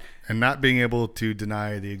 But and not being able to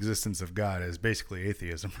deny the existence of God is basically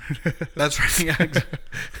atheism. That's right. Yeah,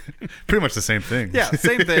 pretty much the same thing. Yeah,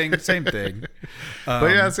 same thing.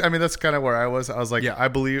 But yeah, that's kind of where I was. I was like,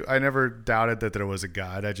 I never doubted that there was a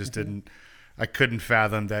God. I just I couldn't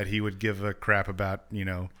fathom that he would give a crap about,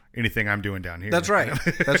 anything I'm doing down here. That's right.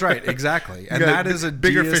 That's right. Exactly. And got that is a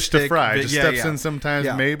bigger fish to fry. Just yeah, steps yeah. in sometimes,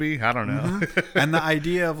 Yeah. maybe. I don't know. And the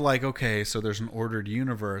idea of like, okay, so there's an ordered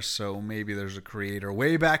universe, so maybe there's a creator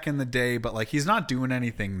way back in the day, but like he's not doing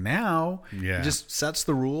anything now. Yeah. He just sets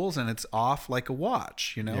the rules and it's off like a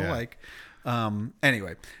watch, you know? Yeah. Like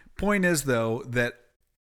anyway, point is though that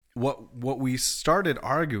what we started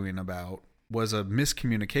arguing about was a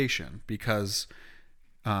miscommunication, because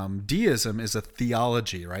deism is a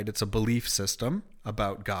theology, right? It's a belief system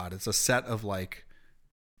about God. It's a set of like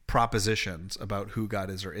propositions about who God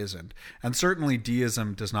is or isn't. And certainly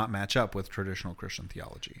deism does not match up with traditional Christian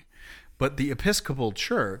theology. But the Episcopal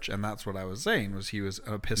Church, and that's what I was saying, was he was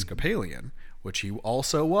an Episcopalian, which he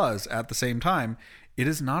also was at the same time. It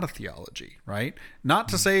is not a theology, right? Not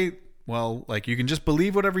to say, well, like you can just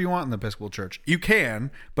believe whatever you want in the Episcopal Church. You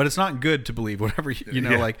can, but it's not good to believe whatever you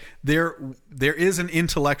know. Yeah. Like there is an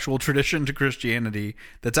intellectual tradition to Christianity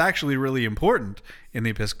that's actually really important in the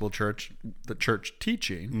Episcopal Church, the church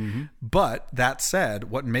teaching. But that said,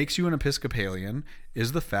 what makes you an Episcopalian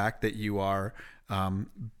is the fact that you are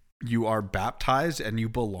baptized and you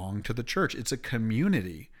belong to the church. It's a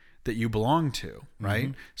community that you belong to,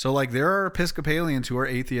 right? So like there are Episcopalians who are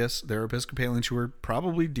atheists. There are Episcopalians who are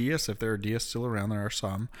probably deists. If there are deists still around, there are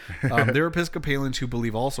some. There are Episcopalians who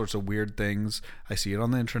believe all sorts of weird things. I see it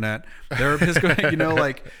on the internet. There are Episcopalians, you know,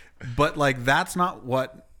 like, but like that's not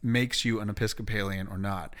what makes you an Episcopalian or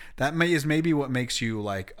not. That is maybe what makes you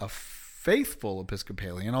like a faithful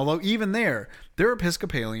Episcopalian. Although even there are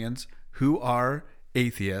Episcopalians who are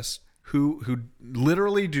atheists, who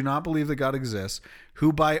literally do not believe that God exists,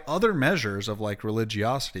 who by other measures of like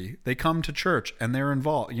religiosity, they come to church and they're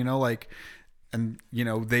involved, you know, like, and you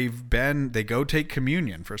know, they go take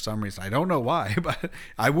communion for some reason. I don't know why, but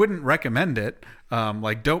I wouldn't recommend it.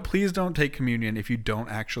 Like please don't take communion if you don't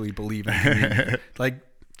actually believe in communion. Like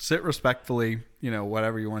sit respectfully, you know,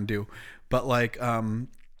 whatever you want to do. But like,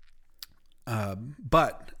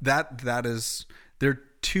 but that is, they're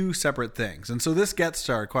two separate things. And so this gets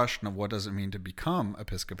to our question of what does it mean to become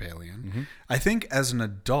Episcopalian. I think as an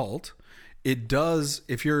adult, it does,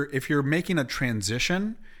 if you're making a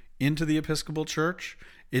transition into the Episcopal Church,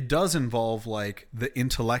 it does involve like the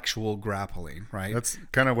intellectual grappling, right? That's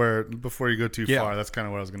kind of where, before you go too Yeah. far, that's kind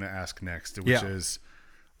of what I was going to ask next, which is,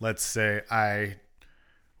 let's say I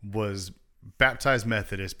was baptized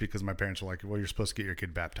Methodist because my parents were like, well, you're supposed to get your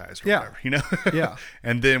kid baptized or whatever, you know? Yeah.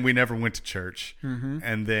 And then we never went to church.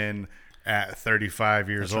 And then at 35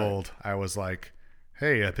 years old, I was like,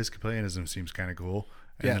 hey, Episcopalianism seems kind of cool.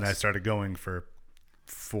 And then I started going for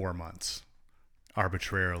 4 months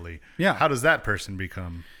arbitrarily. Yeah. How does that person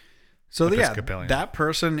become Episcopalian? That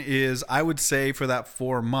person is, I would say for that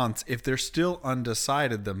 4 months, if they're still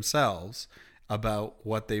undecided themselves about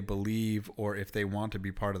what they believe or if they want to be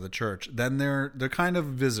part of the church, then they're kind of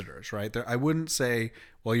visitors, right? I wouldn't say,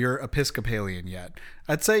 well, you're Episcopalian yet.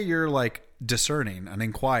 I'd say you're like discerning, an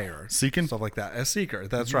inquirer, seeking, stuff like that, a seeker.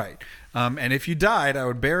 That's right. And if you died, I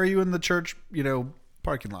would bury you in the church, you know,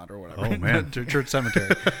 parking lot or whatever. Oh man, church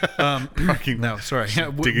cemetery. Parking. No, sorry.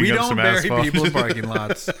 Digging We up don't some bury asphalt. people in parking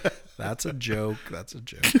lots. That's a joke. That's a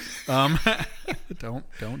joke.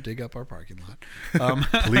 Don't dig up our parking lot.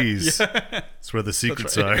 Please. That's where the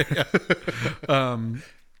secrets are.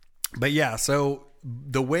 But yeah, so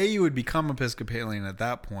the way you would become Episcopalian at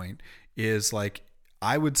that point is like,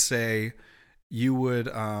 I would say you would,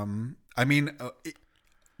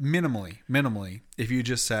 minimally, if you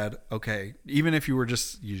just said, okay, even if you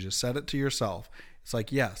just said it to yourself, it's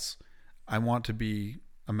like, yes, I want to be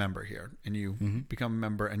a member here, and you become a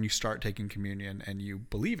member and you start taking communion and you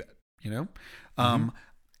believe it, you know?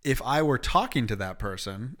 If I were talking to that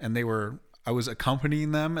person and I was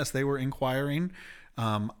accompanying them as they were inquiring,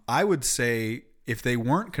 I would say if they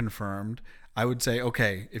weren't confirmed, I would say,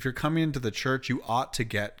 okay, if you're coming into the church, you ought to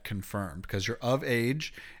get confirmed because you're of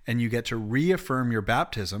age and you get to reaffirm your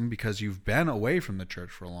baptism because you've been away from the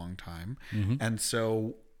church for a long time. And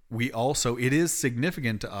so it is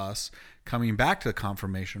significant to us coming back to the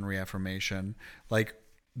confirmation, reaffirmation, like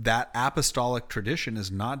that apostolic tradition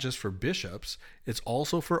is not just for bishops, it's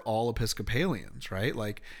also for all Episcopalians, right?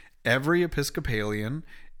 Like every Episcopalian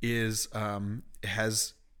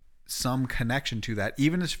has some connection to that,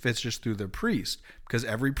 even if it's just through the priest, because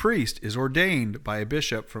every priest is ordained by a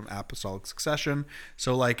bishop from apostolic succession.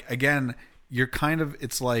 So like, again,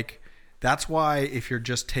 it's like, that's why if you're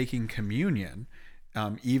just taking communion,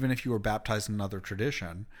 even if you were baptized in another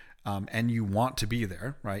tradition, and you want to be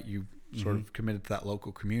there, right? You sort of committed to that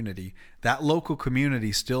local community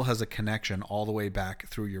still has a connection all the way back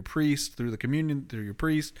through your priest, through the communion, through your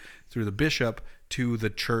priest, through the bishop to the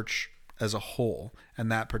church as a whole and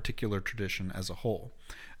that particular tradition as a whole.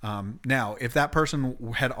 Now, if that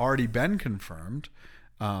person had already been confirmed,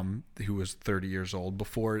 who was 30 years old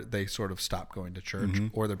before they sort of stopped going to church,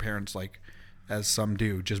 or their parents, like, as some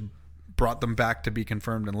do, just brought them back to be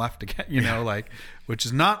confirmed and left again, which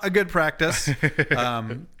is not a good practice.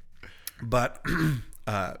 But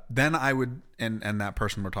then I would, and that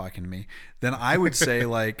person were talking to me, then I would say,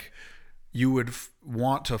 like, you would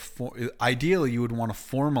want to, ideally you would want to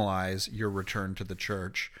formalize your return to the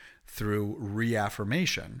church through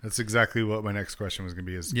reaffirmation. That's exactly what my next question was going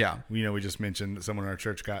to be is, we just mentioned that someone in our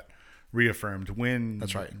church got reaffirmed. When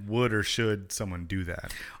That's right. would or should someone do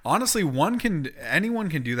that? Honestly, anyone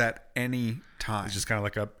can do that any time. It's just kind of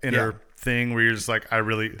like a inner thing where you're just like, that's kind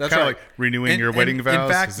right. of like renewing your wedding vows. In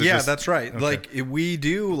fact, that's right. Okay. Like we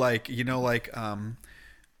do, like,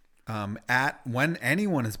 at when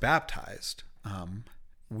anyone is baptized,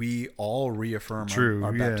 we all reaffirm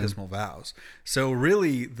our baptismal vows. So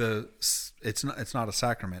really, it's not a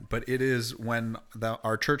sacrament, but it is when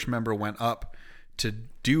our church member went up to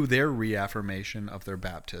do their reaffirmation of their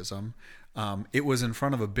baptism. It was in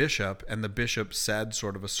front of a bishop, and the bishop said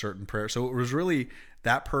sort of a certain prayer. So it was really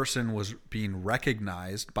that person was being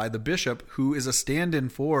recognized by the bishop, who is a stand-in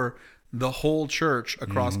for the whole church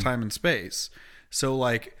across time and space. So,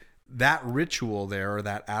 like, that ritual there, or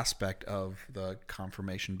that aspect of the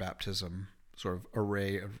confirmation baptism sort of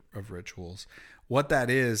array of rituals, what that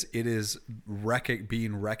is, it is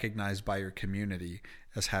being recognized by your community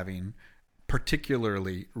as having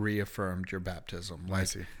particularly reaffirmed your baptism. Like, I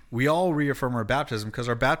see. We all reaffirm our baptism because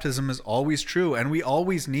our baptism is always true, and we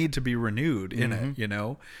always need to be renewed in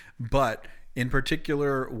it, But in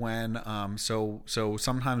particular, when so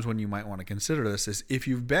sometimes when you might want to consider this is if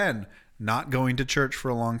you've been not going to church for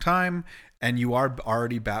a long time and you are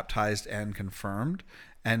already baptized and confirmed,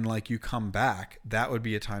 and like you come back, that would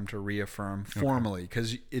be a time to reaffirm formally,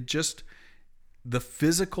 because the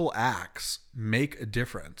physical acts make a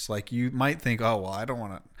difference. Like, you might think, oh, well,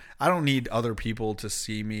 I don't need other people to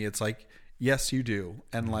see me. It's like, yes, you do.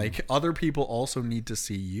 And like, other people also need to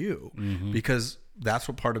see you, because that's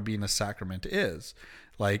what part of being a sacrament is.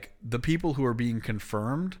 Like, the people who are being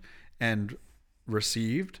confirmed and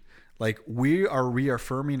received, like, we are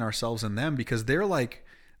reaffirming ourselves in them, because they're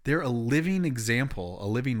a living example, a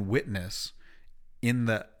living witness in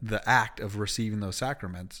the act of receiving those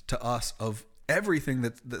sacraments to us of everything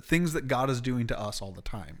the things that God is doing to us all the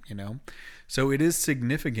time, So it is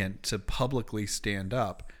significant to publicly stand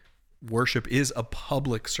up. Worship is a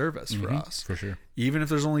public service for us. For sure. Even if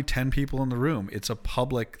there's only 10 people in the room, it's a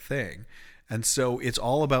public thing. And so it's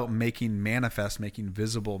all about making manifest, making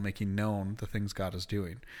visible, making known the things God is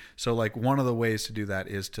doing. So, like, one of the ways to do that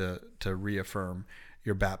is to reaffirm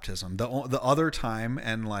your baptism. The other time,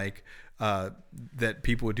 and like, that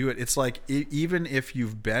people would do it, it's like, even if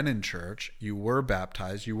you've been in church, you were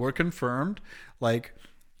baptized, you were confirmed, like,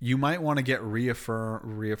 you might want to get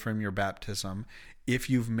reaffirm your baptism if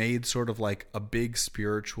you've made sort of like a big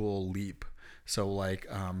spiritual leap. So, like,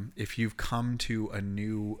 if you've come to a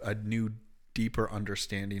new deeper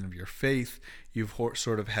understanding of your faith, you've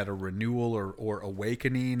sort of had a renewal or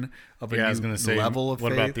awakening of a new level of faith.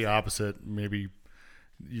 What about the opposite? Maybe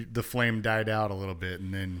the flame died out a little bit,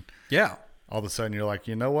 and then all of a sudden you're like,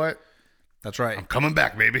 you know what? That's right. I'm coming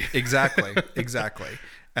back, baby. Exactly.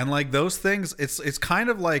 And like those things, it's kind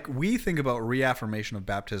of like we think about reaffirmation of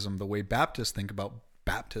baptism the way Baptists think about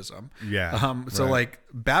baptism. Yeah. So like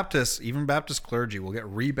Baptists, even Baptist clergy will get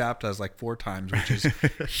rebaptized like 4 times, which is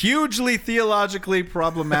hugely theologically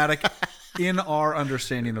problematic in our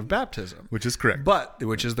understanding of baptism. Which is correct.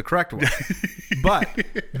 Which is the correct one. But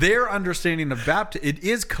their understanding of baptism, it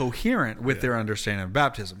is coherent with their understanding of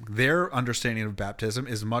baptism. Their understanding of baptism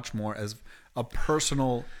is much more as a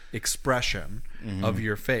personal expression of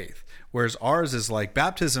your faith. Whereas ours is like,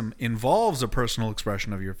 baptism involves a personal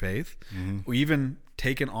expression of your faith, even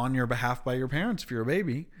taken on your behalf by your parents if you're a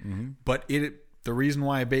baby. But the reason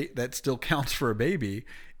why that still counts for a baby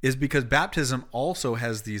is because baptism also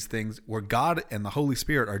has these things where God and the Holy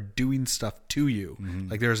Spirit are doing stuff to you.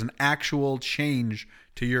 Like, there's an actual change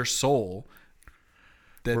to your soul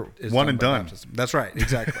that is one and done. Baptism. That's right,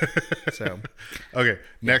 exactly. So, okay,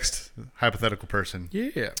 next hypothetical person.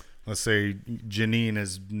 Yeah. Let's say Janine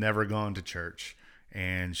has never gone to church,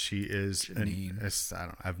 and she is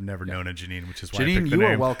I've never known a Janine, which is why Janine, I picked the you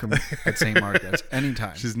name. are welcome at St. Margaret's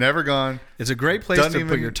anytime. She's never gone. It's a great place to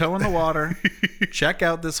put your toe in the water. Check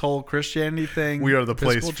out this whole Christianity thing. We are the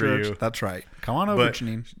place for church. you. That's right. Come on over, But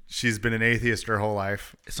Janine. she's been an atheist her whole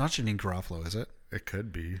life. It's not Janine Garofalo, is it? It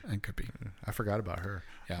could be. It could be. I forgot about her.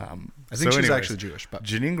 Yeah. I think she's actually Jewish. But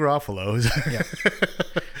Janine Garofalo. Yeah.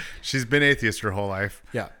 She's been atheist her whole life.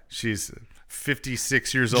 Yeah. She's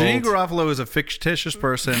 56 years old. Janine Garofalo is a fictitious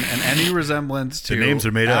person, and any resemblance to the names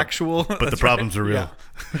are made actual, up, but the problems are real.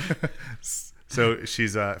 Yeah. So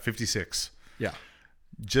she's 56. Yeah.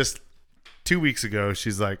 Just 2 weeks ago,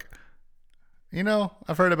 she's like,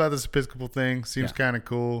 I've heard about this Episcopal thing. Seems kind of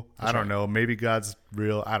cool. I don't know. Maybe God's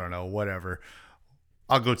real. I don't know. Whatever.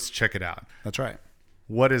 I'll go check it out. That's right.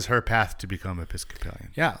 What is her path to become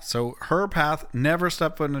Episcopalian? Yeah. So her path, never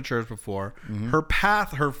stepped foot in a church before. Mm-hmm. Her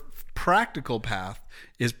path, her practical path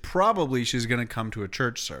is probably she's going to come to a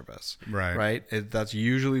church service. Right. That's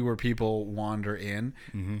usually where people wander in.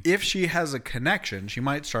 Mm-hmm. If she has a connection, she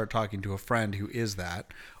might start talking to a friend who is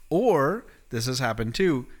that. Or this has happened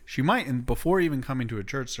too. She might, before even coming to a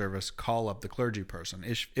church service, call up the clergy person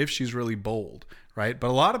if she's really bold. Right. But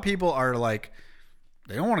a lot of people are like,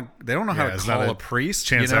 they don't know how to call a priest.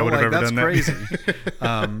 Chance I would have ever that's done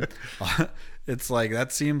that. Crazy. It's like,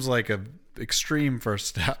 that seems like a extreme first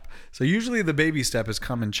step. So usually the baby step is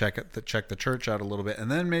come and check the church out a little bit,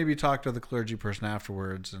 and then maybe talk to the clergy person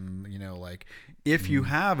afterwards. And if you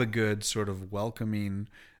have a good sort of welcoming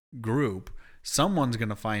group, someone's going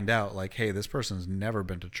to find out like, hey, this person's never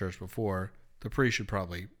been to church before. The priest should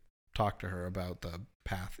probably talk to her about the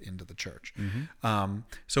path into the church. Mm-hmm.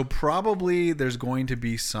 So probably there's going to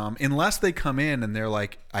be some, unless they come in and they're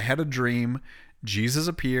like, I had a dream, Jesus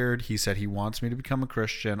appeared, he said he wants me to become a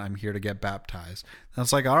Christian, I'm here to get baptized. And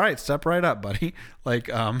it's like, all right, step right up, buddy.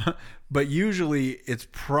 But usually it's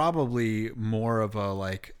probably more of a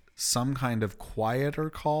like some kind of quieter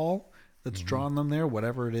call that's mm-hmm. drawn them there,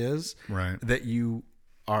 whatever it is, right, that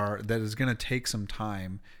is going to take some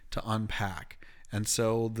time to unpack. And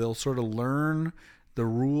so they'll sort of learn the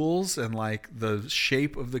rules and like the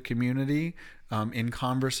shape of the community in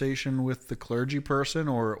conversation with the clergy person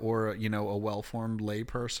or a well-formed lay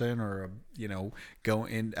person, or go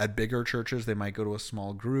in at bigger churches. They might go to a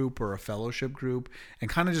small group or a fellowship group and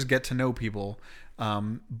kind of just get to know people.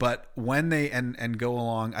 But when they and go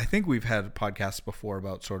along, I think we've had podcasts before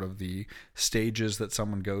about sort of the stages that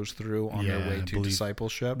someone goes through on their way to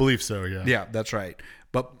discipleship. Believe so, yeah. Yeah, that's right.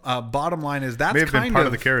 But bottom line is that's may have been part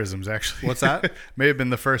of the charisms, actually. What's that? May have been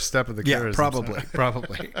the first step of the charisms. Yeah,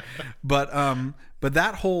 probably. But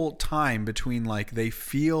that whole time between like they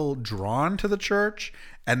feel drawn to the church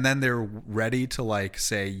and then they're ready to like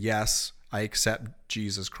say, yes, I accept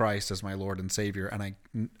Jesus Christ as my Lord and Savior, and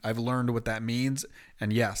I've learned what that means,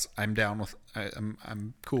 and yes, I'm down with,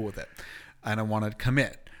 I'm cool with it, and I want to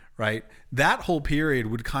commit. Right? That whole period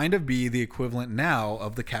would kind of be the equivalent now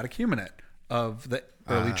of the catechumenate of the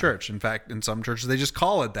early church. In fact, in some churches they just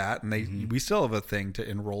call it that, and we still have a thing to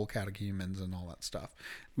enroll catechumens and all that stuff.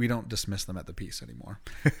 We don't dismiss them at the peace anymore,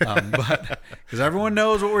 but because everyone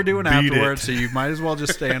knows what we're doing afterwards, so you might as well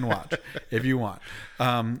just stay and watch if you want.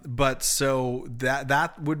 But so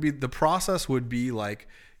that would be the process. Would be like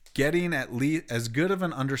getting at least as good of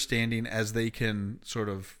an understanding as they can sort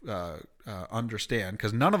of understand,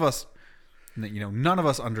 because none of us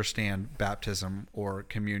understand baptism or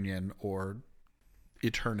communion or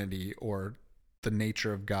eternity or the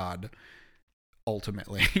nature of God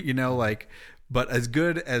ultimately, but as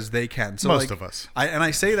good as they can. So most of us. I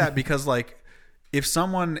say that because if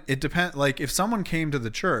someone came to the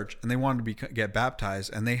church and they wanted to get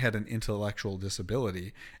baptized and they had an intellectual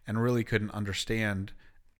disability and really couldn't understand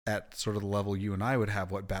at sort of the level you and I would have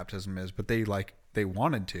what baptism is, but they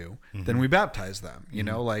wanted to, mm-hmm. then we baptize them,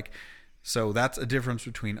 mm-hmm. So that's a difference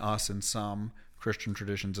between us and some Christian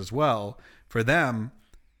traditions as well. For them,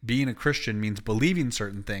 being a Christian means believing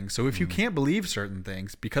certain things. So if you can't believe certain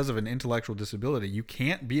things because of an intellectual disability, you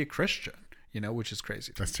can't be a Christian, which is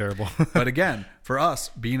crazy. That's terrible. But again, for us,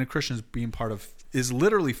 being a Christian is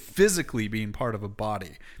literally physically being part of a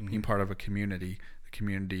body, mm-hmm. being part of a community, the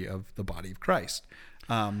community of the body of Christ.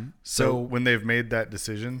 So when they've made that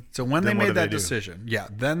decision,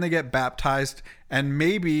 then they get baptized and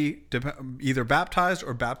maybe either baptized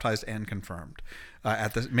or baptized and confirmed.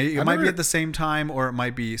 It might be at the same time or it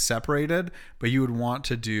might be separated, but you would want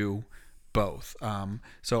to do both.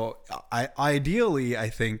 Ideally, I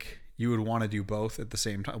think you would want to do both at the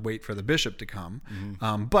same time, wait for the bishop to come.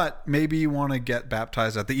 Mm-hmm. But maybe you want to get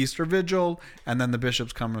baptized at the Easter Vigil, and then the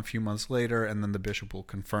bishops come a few months later, and then the bishop will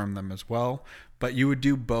confirm them as well. But you would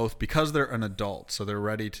do both because they're an adult, so they're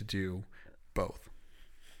ready to do both.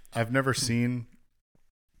 I've never seen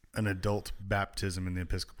an adult baptism in the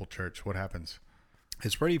Episcopal Church. What happens?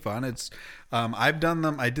 It's pretty fun. It's I've done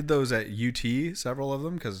them. I did those at UT, several of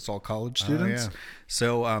them, because it's all college students. Yeah.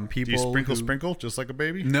 So people, do you sprinkle just like a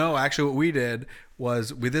baby? No, actually, what we did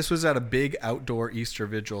was this was at a big outdoor Easter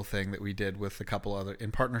vigil thing that we did with a couple other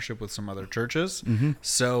in partnership with some other churches. Mm-hmm.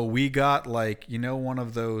 So we got one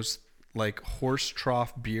of those horse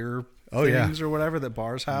trough beer things or whatever that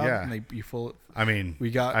bars have. Yeah.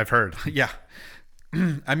 And I've heard. Yeah.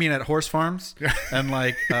 I mean, at horse farms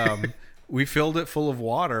and we filled it full of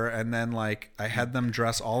water, and then I had them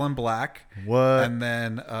dress all in black. What? And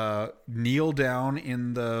then kneel down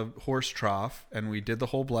in the horse trough, and we did the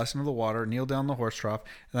whole blessing of the water, kneel down the horse trough,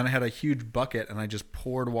 and then I had a huge bucket, and I just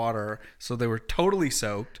poured water, so they were totally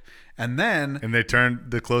soaked. And then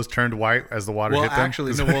the clothes turned white as the water hit them.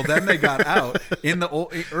 Actually, no. Well, then they got out. In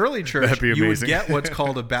the early church, you would get what's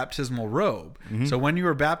called a baptismal robe. Mm-hmm. So when you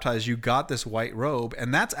were baptized, you got this white robe,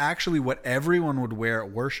 and that's actually what everyone would wear at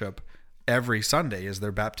worship every Sunday, is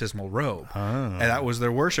their baptismal robe. And that was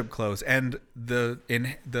their worship clothes. And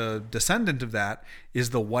the descendant of that is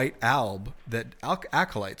the white alb that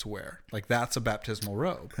acolytes wear. That's a baptismal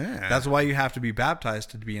robe. Yeah. That's why you have to be baptized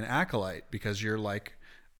to be an acolyte, because you're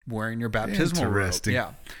wearing your baptismal robe.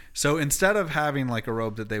 Yeah. So instead of having a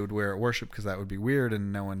robe that they would wear at worship, because that would be weird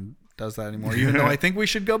and no one does that anymore, even though I think we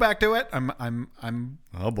should go back to it. I'm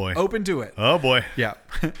oh boy, open to it. Oh boy. Yeah.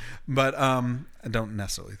 But I don't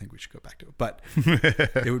necessarily think we should go back to it, but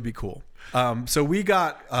it would be cool. So we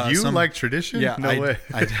got like tradition? Yeah. No way.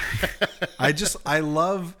 I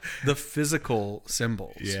love the physical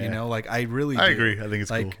symbols. Yeah. I really do. I agree. I think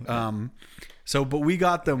it's cool. But we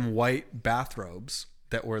got them white bathrobes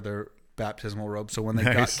that were their baptismal robes. So when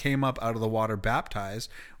they came up out of the water baptized,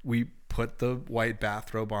 we put the white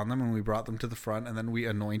bathrobe on them, and we brought them to the front, and then we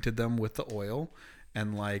anointed them with the oil,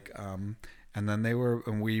 and and then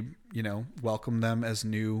we welcomed them as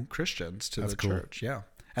new Christians to the church. Yeah.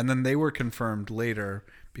 And then they were confirmed later,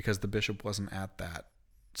 because the bishop wasn't at that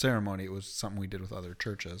ceremony. It was something we did with other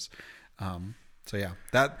churches. So yeah,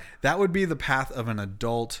 that would be the path of an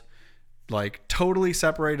adult, totally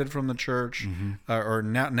separated from the church, or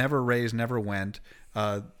never raised, never went.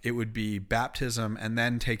 It would be baptism and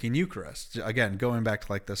then taking Eucharist. Again, going back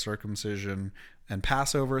to the circumcision and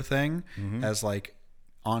Passover thing as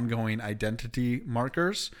ongoing identity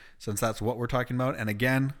markers, since that's what we're talking about. And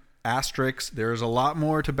again, asterisks, there's a lot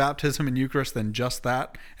more to baptism and Eucharist than just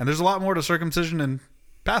that. And there's a lot more to circumcision and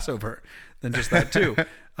Passover than just that too,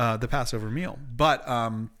 the Passover meal. But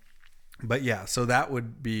yeah, so that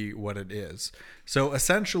would be what it is. So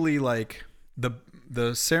essentially,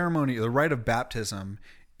 the ceremony, the rite of baptism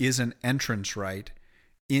is an entrance rite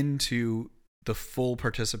into the full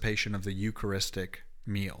participation of the Eucharistic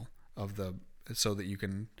meal so that you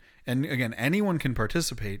can, and again, anyone can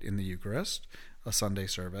participate in the Eucharist, a Sunday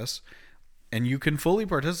service, and you can fully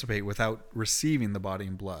participate without receiving the body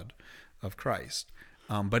and blood of Christ.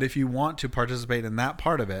 But if you want to participate in that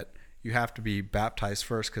part of it, you have to be baptized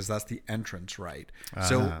first, because that's the entrance rite.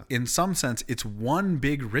 So in some sense, it's one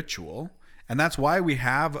big ritual. And that's why we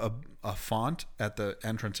have a font at the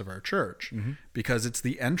entrance of our church, because it's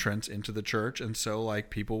the entrance into the church. And so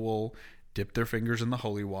people will dip their fingers in the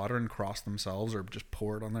holy water and cross themselves, or just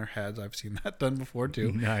pour it on their heads. I've seen that done before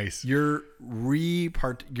too. Nice. You're not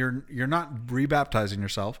rebaptizing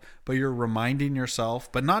yourself, but you're reminding yourself,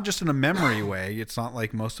 but not just in a memory way. It's not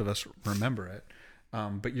like most of us remember it.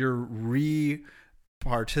 But you're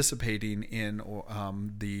participating in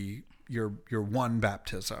your one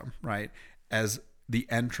baptism, right? As the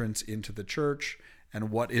entrance into the church.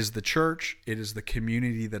 And what is the church? It is the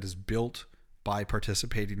community that is built by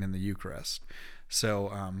participating in the Eucharist.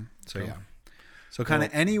 So yeah. So kind of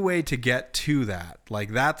any way to get to that,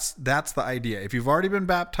 that's the idea. If you've already been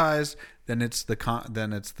baptized, then it's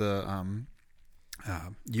the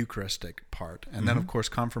Eucharistic part. And then of course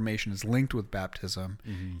confirmation is linked with baptism,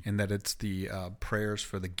 in that it's the prayers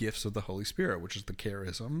for the gifts of the Holy Spirit, which is the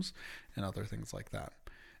charisms and other things like that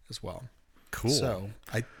as well. Cool. So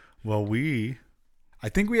I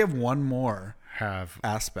think we have one more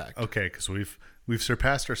aspect. Okay, because we've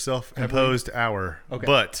surpassed our self-imposed hour.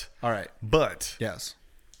 Okay. All right. But yes,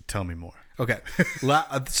 tell me more. Okay.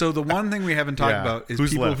 So the one thing we haven't talked about is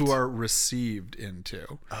people who are received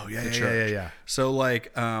into the church. Yeah. So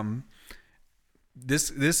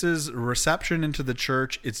this is reception into the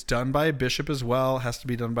church. It's done by a bishop as well. It has to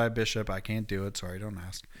be done by a bishop. I can't do it. Sorry, don't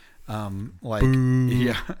ask.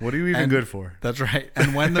 Yeah. What are you even good for? That's right.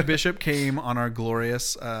 And when the bishop came on our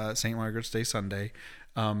glorious St. Margaret's Day Sunday,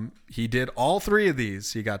 he did all three of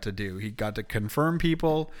these. He got to do. He got to confirm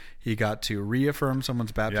people. He got to reaffirm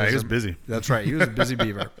someone's baptism. Yeah, he was busy. That's right. He was a busy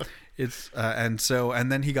beaver. It's and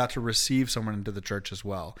then he got to receive someone into the church as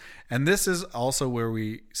well. And this is also where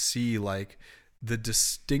we see like the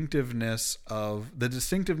distinctiveness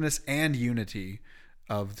and unity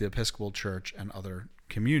of the Episcopal Church and other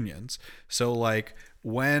communions. So like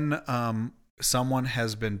when someone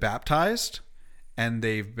has been baptized and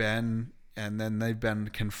then they've been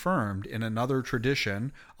confirmed in another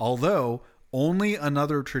tradition, although only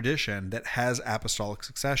another tradition that has apostolic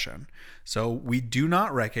succession. So we do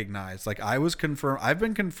not recognize, like I've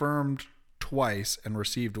been confirmed twice and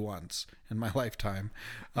received once in my lifetime,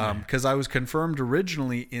 because I was confirmed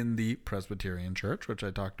originally in the Presbyterian Church, which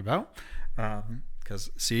I talked about. Because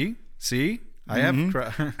see, I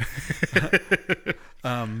have.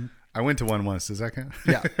 I went to one once. Does that count?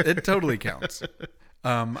 Yeah, it totally counts.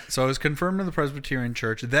 So I was confirmed in the Presbyterian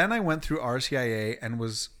Church. Then I went through RCIA and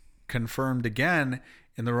was confirmed again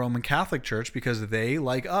in the Roman Catholic Church, because they,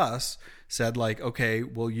 like us, said like, okay,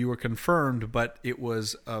 well, you were confirmed, but that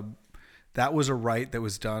was a rite that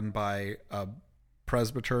was done by a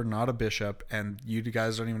presbyter, not a bishop, and you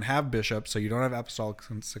guys don't even have bishops, so you don't have apostolic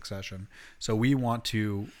succession. So we want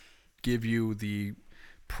to give you the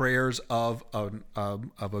prayers of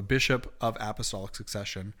a bishop of apostolic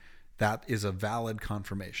succession. That is a valid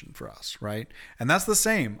confirmation for us, right? And that's the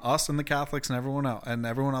same, us and the Catholics and everyone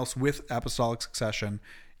else with apostolic succession.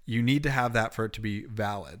 You need to have that for it to be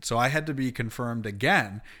valid. So I had to be confirmed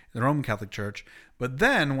again in the Roman Catholic Church. But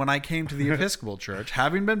then when I came to the Episcopal Church,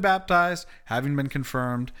 having been baptized, having been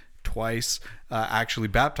confirmed twice, actually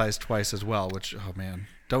baptized twice as well, which, oh man,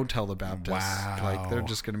 don't tell the Baptists. Wow. Like, they're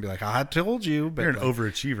just going to be like, I told you. But you're an like,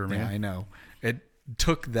 overachiever, man. Yeah, I know. It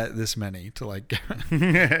took this many to like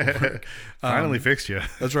finally fixed you.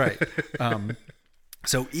 That's right.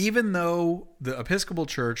 So even though the Episcopal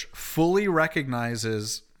Church fully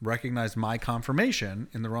recognized my confirmation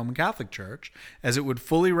in the Roman Catholic Church, as it would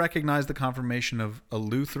fully recognize the confirmation of a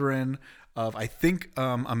Lutheran, of I think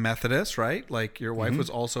a Methodist, right? Like your wife was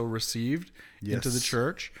also received into the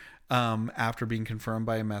church after being confirmed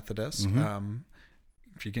by a Methodist,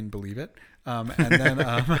 if you can believe it. And then,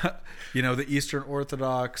 the Eastern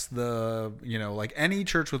Orthodox, like any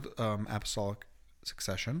church with apostolic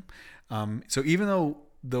succession. So even though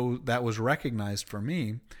that was recognized for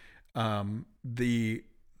me,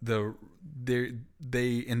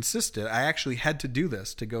 they insisted I actually had to do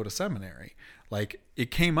this to go to seminary. Like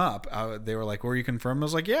it came up, they were like, "Were you confirmed?" I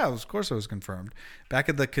was like, "Yeah, of course I was confirmed." Back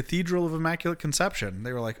at the Cathedral of Immaculate Conception,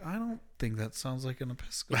 they were like, "I don't think that sounds like an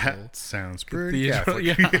Episcopal." That sounds pretty Catholic.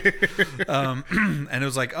 Yeah. And it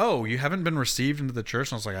was like, "Oh, you haven't been received into the church?"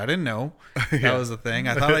 And I was like, "I didn't know that was a thing.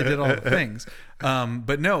 I thought I did all the things."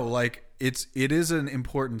 But no, like it is an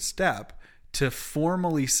important step to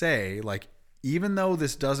formally say, like, even though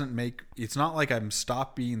this doesn't make, it's not like I'm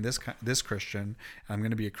stopped being this Christian and I'm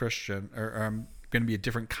going to be a Christian, or I'm going to be a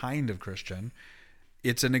different kind of Christian.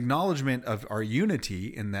 It's an acknowledgement of our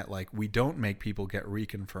unity in that, like, we don't make people get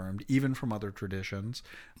reconfirmed, even from other traditions,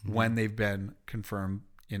 when they've been confirmed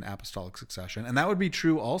in apostolic succession. And that would be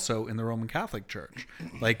true also in the Roman Catholic Church.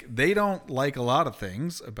 Like, they don't like a lot of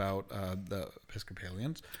things about the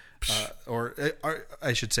Episcopalians, or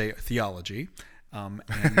I should say theology. And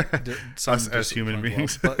us as human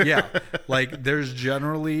beings. But yeah, like there's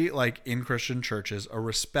generally, like in Christian churches, a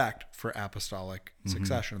respect for apostolic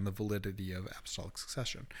succession and the validity of apostolic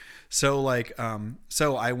succession. So like,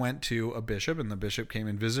 so I went to a bishop, and the bishop came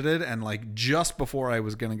and visited, and like just before I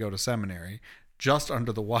was going to go to seminary, just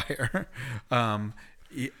under the wire,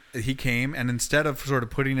 he came, and instead of sort of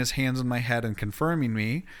putting his hands on my head and confirming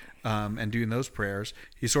me, and doing those prayers,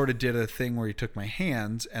 he sort of did a thing where he took my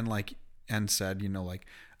hands and said, like,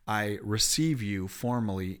 I receive you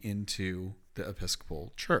formally into the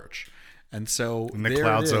Episcopal Church. And so the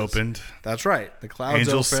clouds opened. That's right. The clouds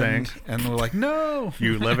Angels opened. sang. And we're like, no.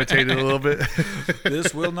 You levitated a little bit.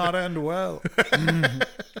 This will not end well.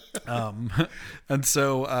 And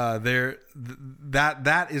so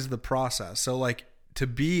that is the process. So like to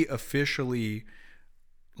be officially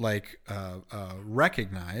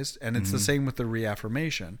recognized, and it's the same with the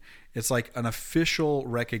reaffirmation. It's like an official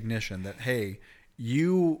recognition that, hey,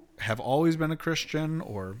 you have always been a Christian,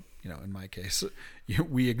 or in my case,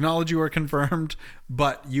 we acknowledge you are confirmed,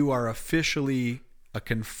 but you are officially a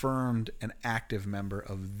confirmed and active member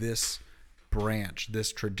of this branch,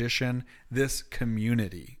 this tradition, this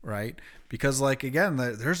community, right? Because like, again,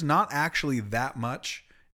 there's not actually that much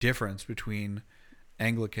difference between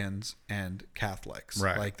Anglicans and Catholics.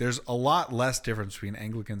 Right. Like there's a lot less difference between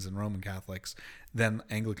Anglicans and Roman Catholics than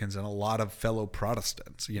Anglicans and a lot of fellow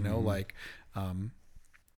Protestants,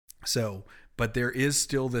 but there is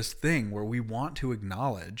still this thing where we want to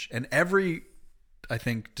acknowledge, and every I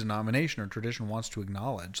think denomination or tradition wants to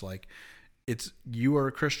acknowledge. Like, it's, you are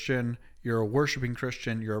a Christian, you're a worshiping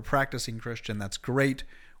Christian, you're a practicing Christian. That's great.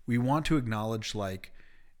 We want to acknowledge, like,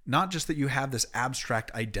 not just that you have this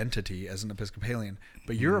abstract identity as an Episcopalian,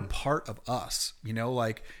 but you're a part of us, you know,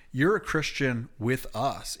 like you're a Christian with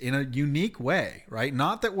us in a unique way, right?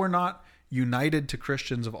 Not that we're not united to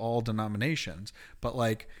Christians of all denominations, but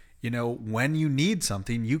like, you know, when you need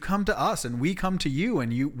something, you come to us and we come to you,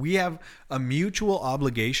 and we have a mutual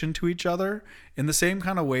obligation to each other in the same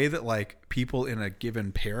kind of way that like people in a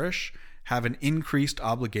given parish have an increased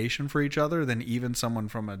obligation for each other than even someone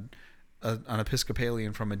from an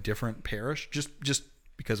Episcopalian from a different parish, just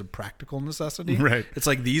because of practical necessity. Right. It's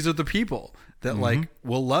like, these are the people that like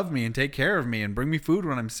will love me and take care of me and bring me food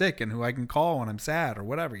when I'm sick and who I can call when I'm sad or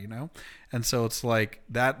whatever, you know? And so it's like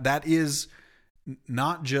that is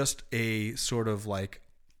not just a sort of like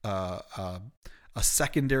a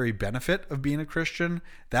secondary benefit of being a Christian.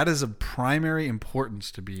 That is of primary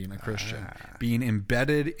importance to being a Christian. Being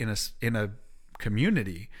embedded in a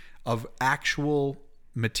community of actual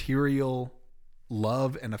material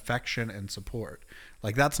love and affection and support.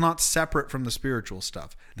 Like, that's not separate from the spiritual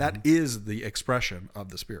stuff. That is the expression of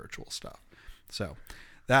the spiritual stuff. So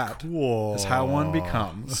that is how one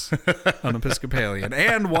becomes an Episcopalian,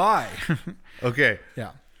 and why. Okay.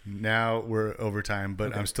 Yeah. Now we're over time,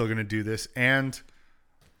 but I'm still going to do this. And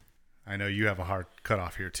I know you have a hard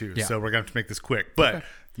cutoff here too. Yeah. So we're going to have to make this quick. But,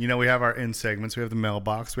 you know, we have our end segments. We have the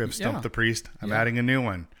mailbox. We have Stump the Priest. I'm adding a new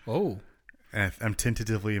one. Oh. And I'm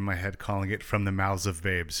tentatively in my head calling it From the Mouths of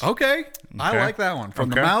Babes. Okay. I like that one. From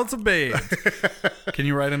the Mouths of Babes. Can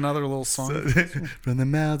you write another little song? From the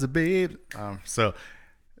Mouths of Babes. So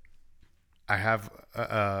I have,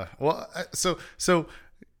 so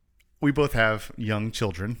we both have young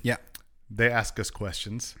children. Yeah. They ask us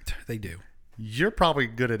questions. They do. You're probably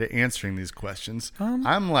good at answering these questions.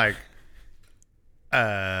 I'm like,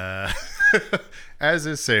 as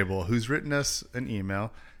is Sable, who's written us an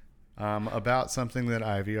email about something that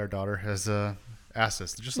Ivy, our daughter, has asked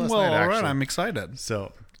us just last night, actually. All right, I'm excited.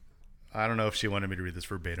 So I don't know if she wanted me to read this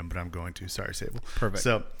verbatim, but I'm going to. Sorry, Sable. Perfect.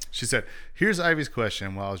 So she said, here's Ivy's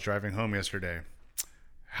question while I was driving home yesterday.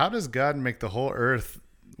 How does God make the whole earth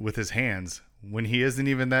with his hands when he isn't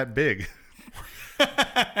even that big?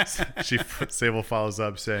 Sable follows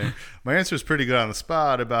up saying, my answer is pretty good on the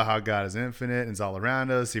spot about how God is infinite and is all around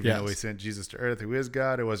us. Even though he sent Jesus to earth, who is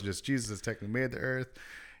God, it wasn't just Jesus that technically made the earth.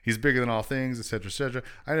 He's bigger than all things, etc., etc.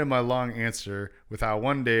 I know my long answer with how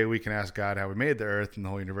one day we can ask God how we made the earth and the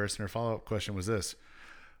whole universe. And her follow-up question was this.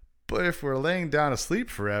 But if we're laying down asleep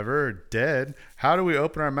forever or dead, how do we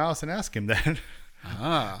open our mouths and ask him that?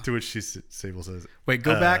 To which Sable says, wait,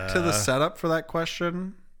 go back to the setup for that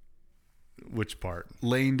question. Which part?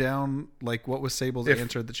 Laying down, like, what was Sable's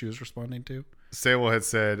answer that she was responding to? Sable had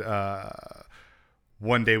said,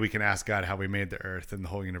 one day we can ask God how we made the earth and the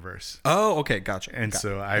whole universe. Oh, okay, gotcha. And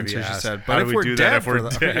so Ivy asked, she said, how do we do that if we're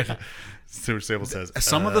dead? Okay. So Sable says,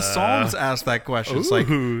 some of the Psalms ask that question. It's like,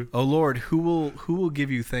 oh Lord, who will give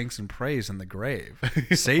you thanks and praise in the grave?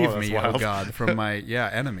 Save me, wild. oh God, from my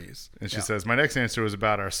enemies. And she says, my next answer was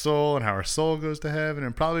about our soul and how our soul goes to heaven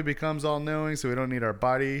and probably becomes all-knowing, so we don't need our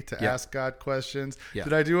body to ask God questions.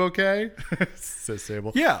 Did I do okay? Says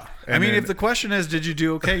Sable. Yeah. And I mean, then, if the question is, did you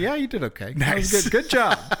do okay? Yeah, you did okay. Nice. That was good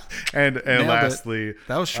job. and lastly,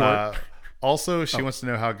 that was short. Also, she wants to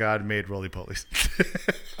know how God made roly-polies.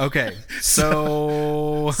 Okay,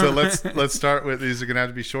 so let's start with, these are going to have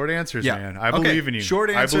to be short answers, man. I believe in you. Short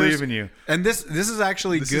answers. I believe in you. And this is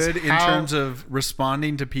actually good in terms of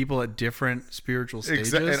responding to people at different spiritual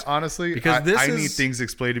stages. And honestly, because I need things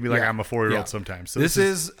explained to me like I'm a 4-year-old sometimes. So this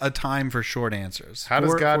is a time for short answers. How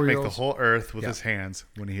does God make the whole earth with his hands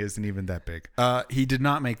when he isn't even that big? He did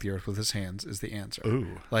not make the earth with his hands is the answer. Ooh,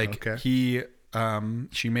 okay.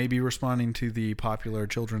 She may be responding to the popular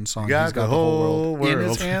children's song, He's got the whole world in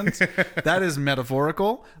his hands. That is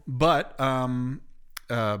metaphorical, but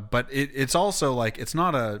it's also like, it's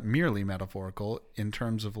not a merely metaphorical in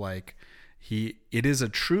terms of like, it is a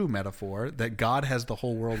true metaphor that God has the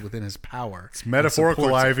whole world within his power. It's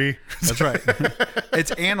metaphorical, Ivy. That's right.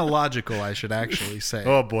 It's analogical, I should actually say.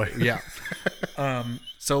 Oh boy. Yeah.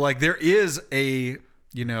 So like, there is a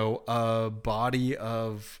body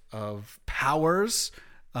of powers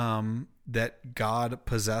that God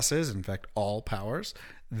possesses, in fact, all powers,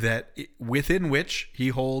 within which he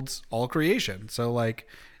holds all creation. So like,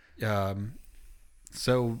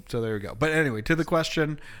 so there we go. But anyway, to the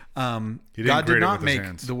question, God did not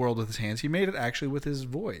make the world with his hands. He made it actually with his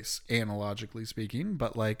voice, analogically speaking.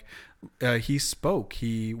 But like, he spoke,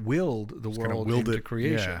 he willed the world into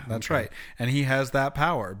creation. Yeah, that's right. And he has that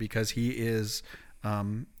power because he is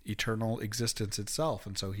eternal existence itself.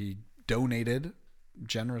 And so he donated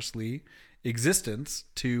generously existence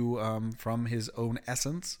to from his own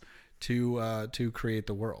essence to create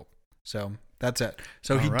the world. So that's it.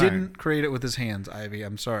 So he didn't create it with his hands, Ivy.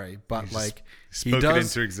 I'm sorry, but he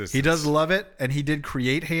does love it, and he did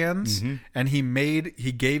create hands, and he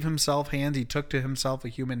gave himself hands. He took to himself a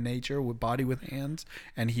human nature with body with hands,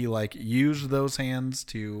 and he used those hands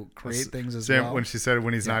to create things as well. When she said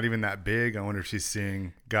when he's not even that big, I wonder if she's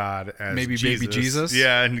seeing God as maybe Jesus. baby Jesus.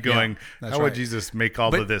 Yeah, and going, how would Jesus make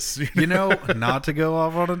all of this? Not to go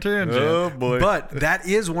off on a tangent. Oh boy! But that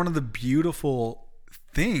is one of the beautiful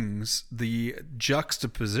things, the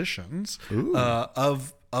juxtapositions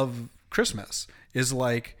of Christmas is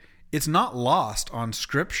it's not lost on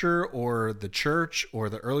Scripture or the church or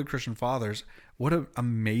the early Christian fathers. What an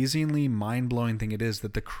amazingly mind-blowing thing it is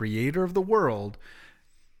that the creator of the world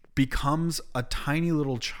becomes a tiny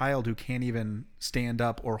little child who can't even stand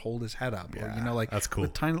up or hold his head up. Yeah, or, that's cool.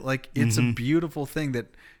 It's a beautiful thing that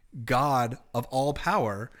God of all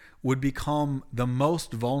power would become the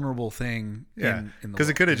most vulnerable thing in the world. Because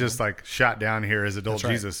it could have just shot down here as adult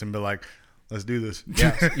Jesus and be like, let's do this.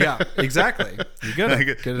 Yeah, exactly. You could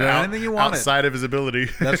have done anything you wanted. Outside of his ability.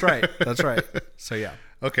 That's right. So yeah.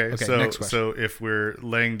 Okay, so if we're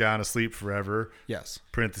laying down asleep forever, yes,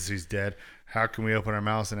 parentheses dead, how can we open our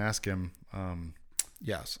mouths and ask him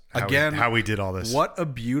yes. How we did all this? What a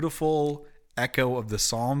beautiful echo of the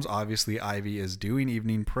Psalms. Obviously, Ivy is doing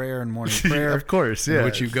evening prayer and morning prayer. Of course, yeah. In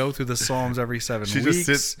which you go through the Psalms every 7 weeks. She just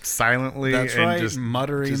sits silently. That's and right, just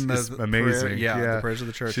muttering the amazing. Prayer, the prayers of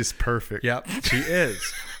the church. She's perfect. Yep, she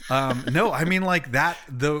is. No, I mean that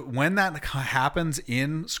when that happens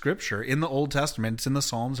in Scripture, in the Old Testament, it's in the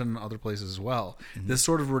Psalms and in other places as well. This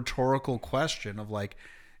sort of rhetorical question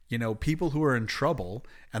of people who are in trouble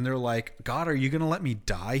and they're like, God, are you going to let me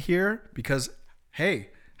die here? Because hey,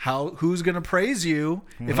 who's going to praise you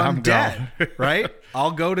if I'm dead, right?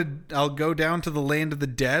 I'll go down to the land of the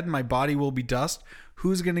dead. My body will be dust.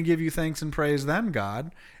 Who's going to give you thanks and praise them,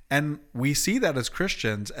 God? And we see that as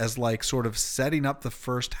Christians as sort of setting up the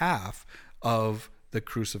first half of the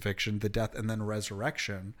crucifixion, the death, and then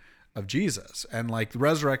resurrection of Jesus. And the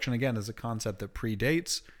resurrection, again, is a concept that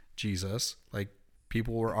predates Jesus.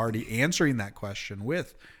 People were already answering that question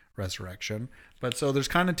with resurrection. But so there's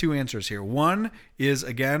kind of two answers here. One is,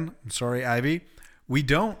 again, sorry, Ivy, we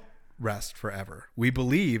don't rest forever. We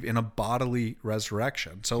believe in a bodily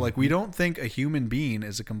resurrection. So we don't think a human being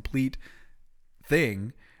is a complete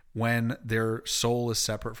thing when their soul is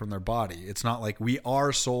separate from their body. It's not we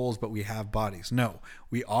are souls, but we have bodies. No,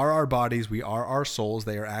 we are our bodies. We are our souls.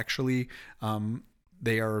 They are actually,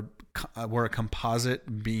 we're a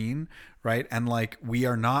composite being, right? And we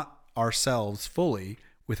are not ourselves fully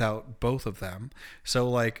without both of them.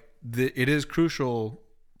 So it is crucial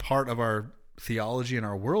part of our theology and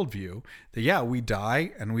our worldview that we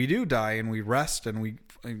die, and we do die, and we rest, and we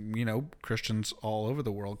Christians all over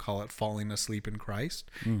the world call it falling asleep in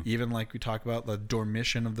Christ. Even we talk about the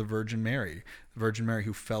dormition of the Virgin Mary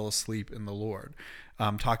who fell asleep in the Lord.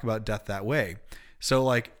 Talk about death that way.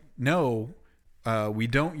 So no, we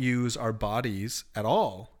don't use our bodies at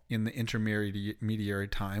all in the intermediary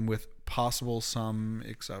time, with possible some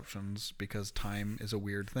exceptions because time is a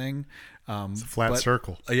weird thing. It's a flat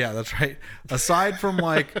circle. Yeah, that's right. Aside from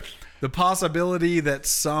the possibility that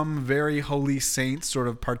some very holy saints sort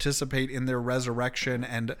of participate in their resurrection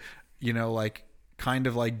and, kind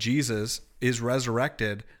of like Jesus is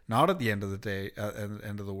resurrected, not at the end of the day,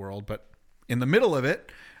 end of the world, but in the middle of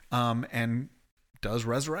it, and does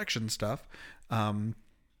resurrection stuff.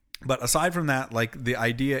 But aside from that, the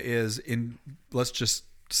idea is let's just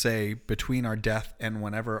say between our death and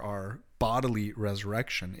whenever our bodily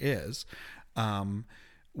resurrection is,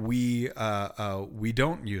 we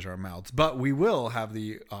don't use our mouths, but we will have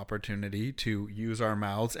the opportunity to use our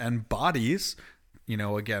mouths and bodies,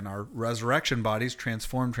 again, our resurrection bodies,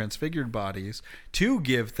 transformed, transfigured bodies, to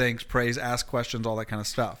give thanks, praise, ask questions, all that kind of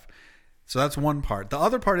stuff. So that's one part. The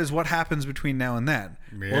other part is what happens between now and then.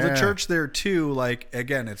 Yeah. Well, the church there too,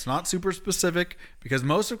 again, it's not super specific because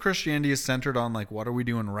most of Christianity is centered on what are we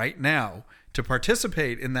doing right now to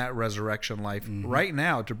participate in that resurrection life right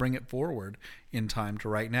now, to bring it forward in time to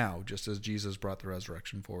right now, just as Jesus brought the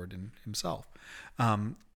resurrection forward in himself.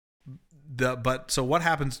 So what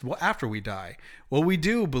happens after we die? Well, we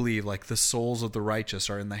do believe the souls of the righteous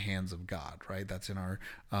are in the hands of God, right? That's in our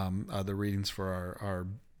the readings for our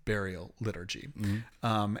burial liturgy.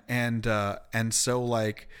 And so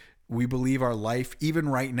we believe our life even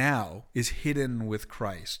right now is hidden with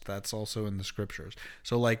Christ. That's also in the Scriptures.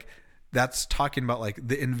 So that's talking about like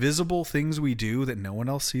the invisible things we do that no one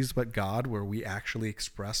else sees but God, where we actually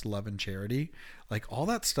express love and charity. Like all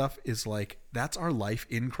that stuff is like, that's our life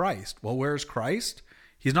in Christ. Well, where's Christ?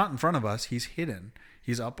 He's not in front of us. He's hidden.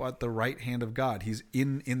 He's up at the right hand of God. He's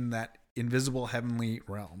in that invisible heavenly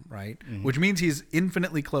realm, right? Mm-hmm. Which means he's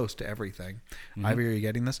infinitely close to everything. Mm-hmm. Ivy, are you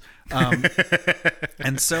getting this?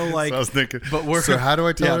 And so like, so I was thinking, but so how do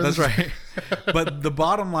I tell her that's this? right. But the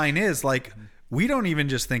bottom line is like, we don't even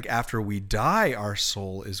just think after we die, our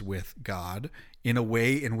soul is with God in a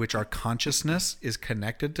way in which our consciousness is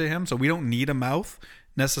connected to him. So we don't need a mouth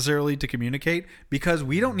necessarily to communicate, because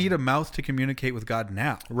we don't need a mouth to communicate with God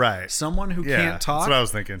now. Right. Someone who can't talk. That's what I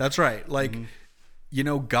was thinking. That's right. Like, you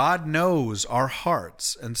know, God knows our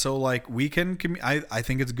hearts. And so like we can, I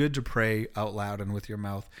think it's good to pray out loud and with your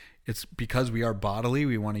mouth. It's because we are bodily.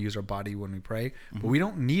 We want to use our body when we pray, but we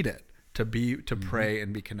don't need it to pray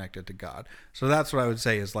and be connected to God. So that's what I would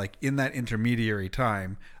say is like in that intermediary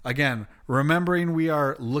time, again, remembering we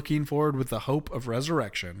are looking forward with the hope of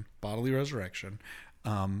resurrection, bodily resurrection.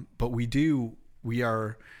 But we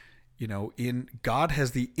are, you know, God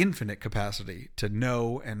has the infinite capacity to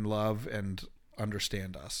know and love and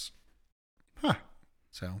understand us. Huh.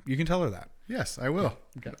 So you can tell her that. Yes, I will.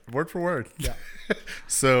 Okay. Word for word. Yeah.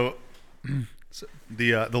 So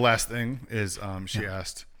the last thing is she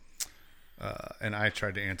asked, and I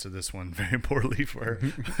tried to answer this one very poorly for her,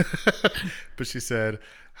 but she said,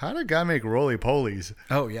 "How did God make roly-polies?"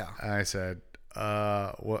 Oh yeah. I said,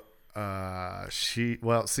 "What?"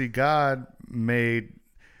 See, God made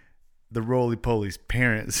the roly-polies'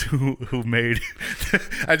 parents who made.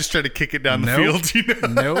 I just tried to kick it down the field, you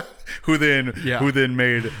know. Nope. who then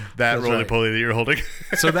made that That's roly-poly that you're holding.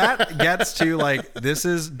 So that gets to like, this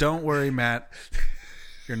is, don't worry, Matt.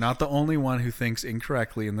 You're not the only one who thinks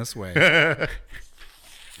incorrectly in this way.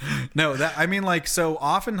 No, that, I mean, like, so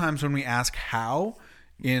oftentimes when we ask how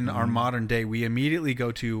in our modern day, we immediately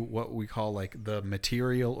go to what we call like the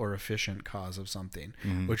material or efficient cause of something,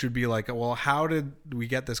 which would be like, well, how did we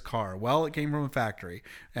get this car? Well, it came from a factory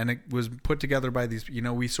and it was put together by these, you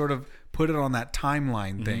know, we sort of put it on that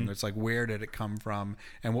timeline thing. It's like, where did it come from?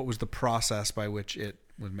 And what was the process by which it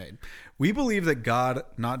was made? We believe that God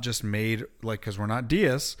not just made, like, because we're not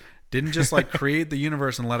deists, didn't just like create the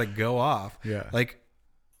universe and let it go off. Yeah. Like,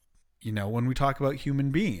 you know, when we talk about human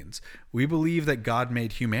beings, we believe that God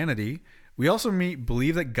made humanity. We also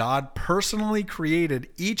believe that God personally created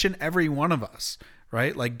each and every one of us,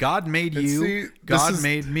 right? Like God made you, God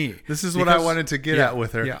made me. This is what I wanted to get at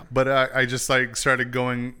with her. Yeah. But I just like started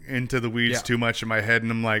going into the weeds too much in my head. And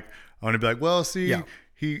I'm like, I want to be like, well, see,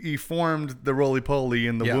 he formed the roly-poly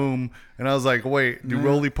in the womb. And I was like, wait, do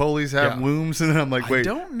roly-polies have wombs? And then I'm like, wait,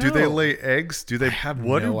 do they lay eggs? Do they have,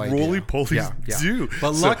 what do roly-polies do?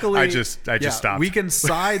 But luckily, I just stopped. We can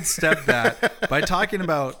sidestep that by talking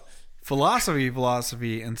about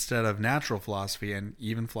philosophy instead of natural philosophy, and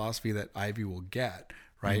even philosophy that Ivy will get,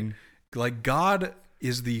 right? Like God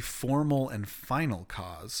is the formal and final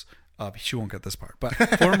cause of, she won't get this part, but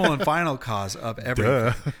formal and final cause of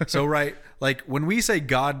everything. So, right, like when we say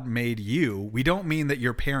God made you, we don't mean that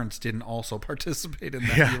your parents didn't also participate in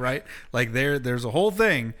that, right? Like there's a whole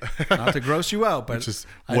thing, not to gross you out, but which is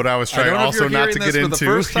what I was trying also not to get into. For the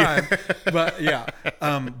first time,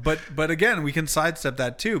 but again, we can sidestep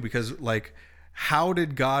that too, because like, how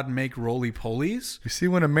did God make roly-polies? You see,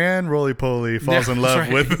 when a man roly-poly falls in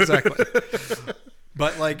love with exactly.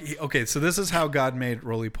 But like, okay, so this is how God made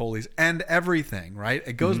roly-polies and everything, right?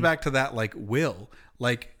 It goes back to that like will,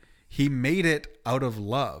 like he made it out of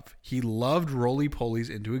love. He loved roly-polies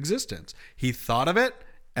into existence. He thought of it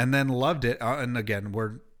and then loved it. And again,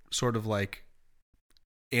 we're sort of like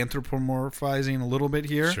anthropomorphizing a little bit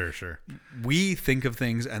here. Sure. We think of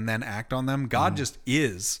things and then act on them. God just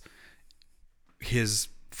is his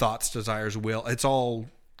thoughts, desires, will. It's all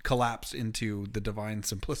collapsed into the divine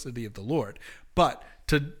simplicity of the Lord. But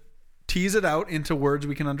to tease it out into words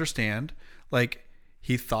we can understand, like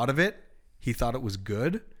he thought of it, he thought it was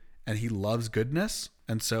good, and he loves goodness,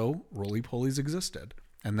 and so roly-polies existed,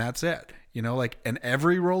 and that's it. You know, like, and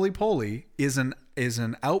every roly-poly is an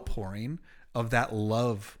outpouring of that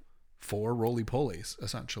love for roly-polies,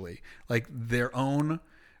 essentially, like with their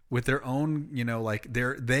own, you know, like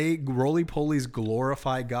roly-polies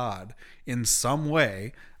glorify God in some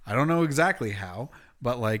way. I don't know exactly how,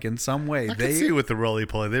 but like in some way I can see it with the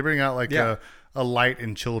roly-poly. They bring out like a light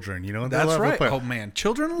in children, you know? That's right. Oh man,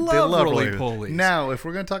 children love roly-polies. Now, if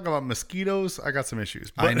we're going to talk about mosquitoes, I got some issues.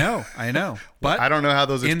 But I know. But I don't know how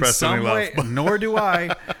those express any love. Nor do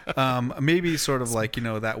I. Maybe sort of like,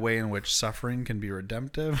 that way in which suffering can be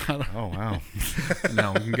redemptive. Oh, wow.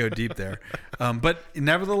 No, we can go deep there. But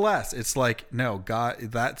nevertheless, it's like, no,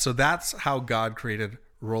 God, so that's how God created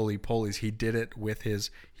roly-polies. He did it with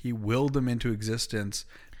he willed them into existence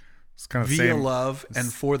It's kind of via the same, love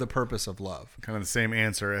and for the purpose of love. kind of the same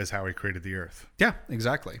answer as how he created the earth. Yeah,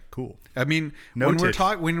 exactly. Cool. I mean, when we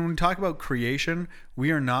talk about creation, we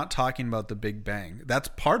are not talking about the Big Bang. That's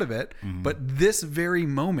part of it, but this very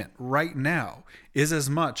moment right now is as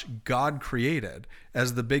much God created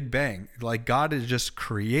as the Big Bang. Like God just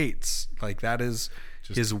creates. Like that is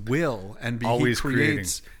his will, and always he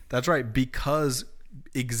creates. That's right, because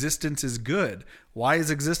existence is good. Why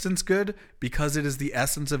is existence good? Because it is the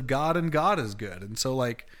essence of God, and God is good. And so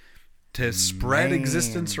like to spread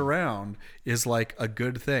existence around is like a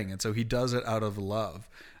good thing. And so he does it out of love.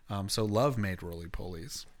 So love made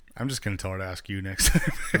roly-polies. I'm just going to tell her to ask you next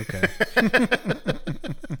time. Okay.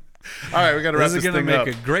 All right, we got to wrap This this is going thing to up.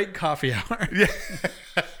 make a great coffee hour. Yeah.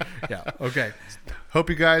 Yeah. Okay. Hope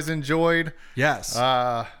you guys enjoyed. Yes.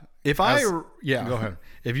 Go Go ahead.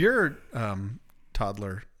 If your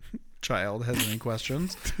toddler child has any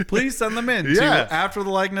questions, please send them in Yeah. to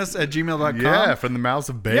afterthelikeness@gmail.com. Yeah, from the mouths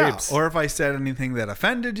of babes. Yeah, or if I said anything that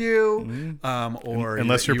offended you, or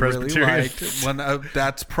Unless that you're you really Presbyterian. liked,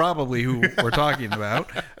 that's probably who we're talking about.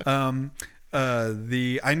 I'm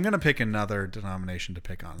going to pick another denomination to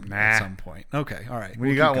pick on at some point. Okay, all right. When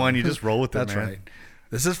you got one, you just roll with it, That's man. right.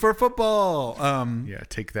 This is for football. Yeah,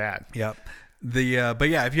 take that. Yep. But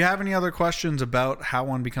yeah, if you have any other questions about how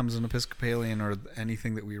one becomes an Episcopalian or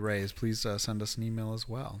anything that we raise, please send us an email as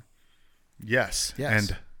well. Yes. Yes.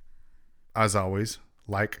 And as always,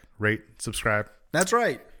 like, rate, subscribe. That's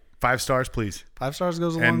right. 5 stars, please. 5 stars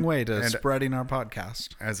goes a long way to spreading our podcast.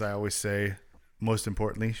 As I always say, most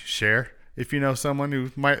importantly, share. If you know someone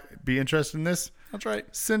who might be interested in this, That's right.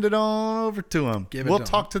 send it on over to them. We'll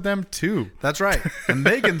talk to them too. That's right. And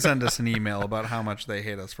they can send us an email about how much they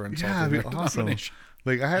hate us for insulting Yeah, their that'd be awesome. denomination.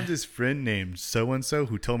 Like, I have this friend named so-and-so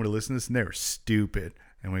who told me to listen to this, and they were stupid.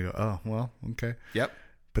 And we go, oh, well, okay. Yep.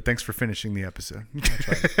 But thanks for finishing the episode. That's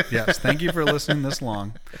right. Yes. Thank you for listening this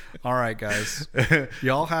long. All right, guys.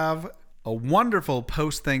 Y'all have a wonderful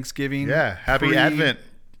post-Thanksgiving. Yeah. Happy Advent.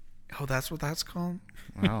 Oh, that's what that's called?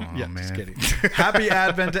 Oh, Yeah, man. just kidding. Happy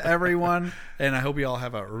Advent to everyone, and I hope you all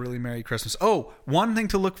have a really Merry Christmas. Oh, one thing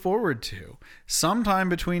to look forward to. Sometime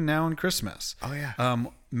between now and Christmas. Oh, yeah.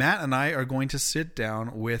 Matt and I are going to sit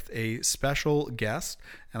down with a special guest,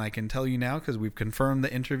 and I can tell you now because we've confirmed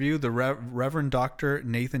the interview, the Reverend Dr.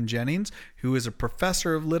 Nathan Jennings, who is a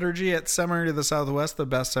professor of liturgy at Seminary of the Southwest, the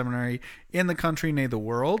best seminary in the country, nay, the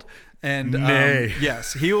world. And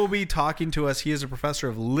yes, he will be talking to us. He is a professor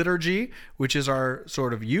of liturgy, which is our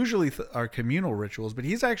sort of usually our communal rituals, but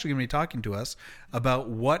he's actually going to be talking to us about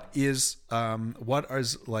what is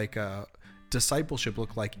like discipleship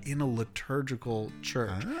look like in a liturgical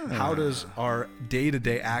church. How does our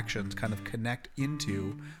day-to-day actions kind of connect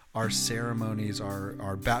into our ceremonies,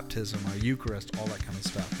 our baptism, our Eucharist, all that kind of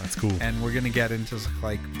stuff. That's cool. And we're going to get into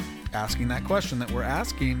like asking that question that we're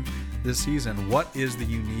asking this season. What is the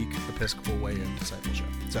unique Episcopal way of discipleship?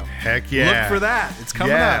 So heck yeah. Look for that. It's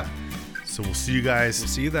coming up. So we'll see you guys. We'll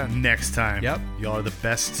see you then. Next time. Yep. Y'all are the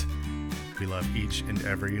best. We love each and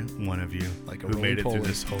every one of you Like a who made it through roly-poly.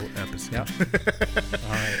 this whole episode. Yep. All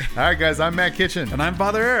right. All right, guys. I'm Matt Kitchen. And I'm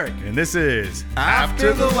Father Eric. And this is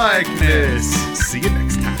After the Likeness. See you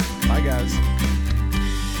next time. Bye, guys.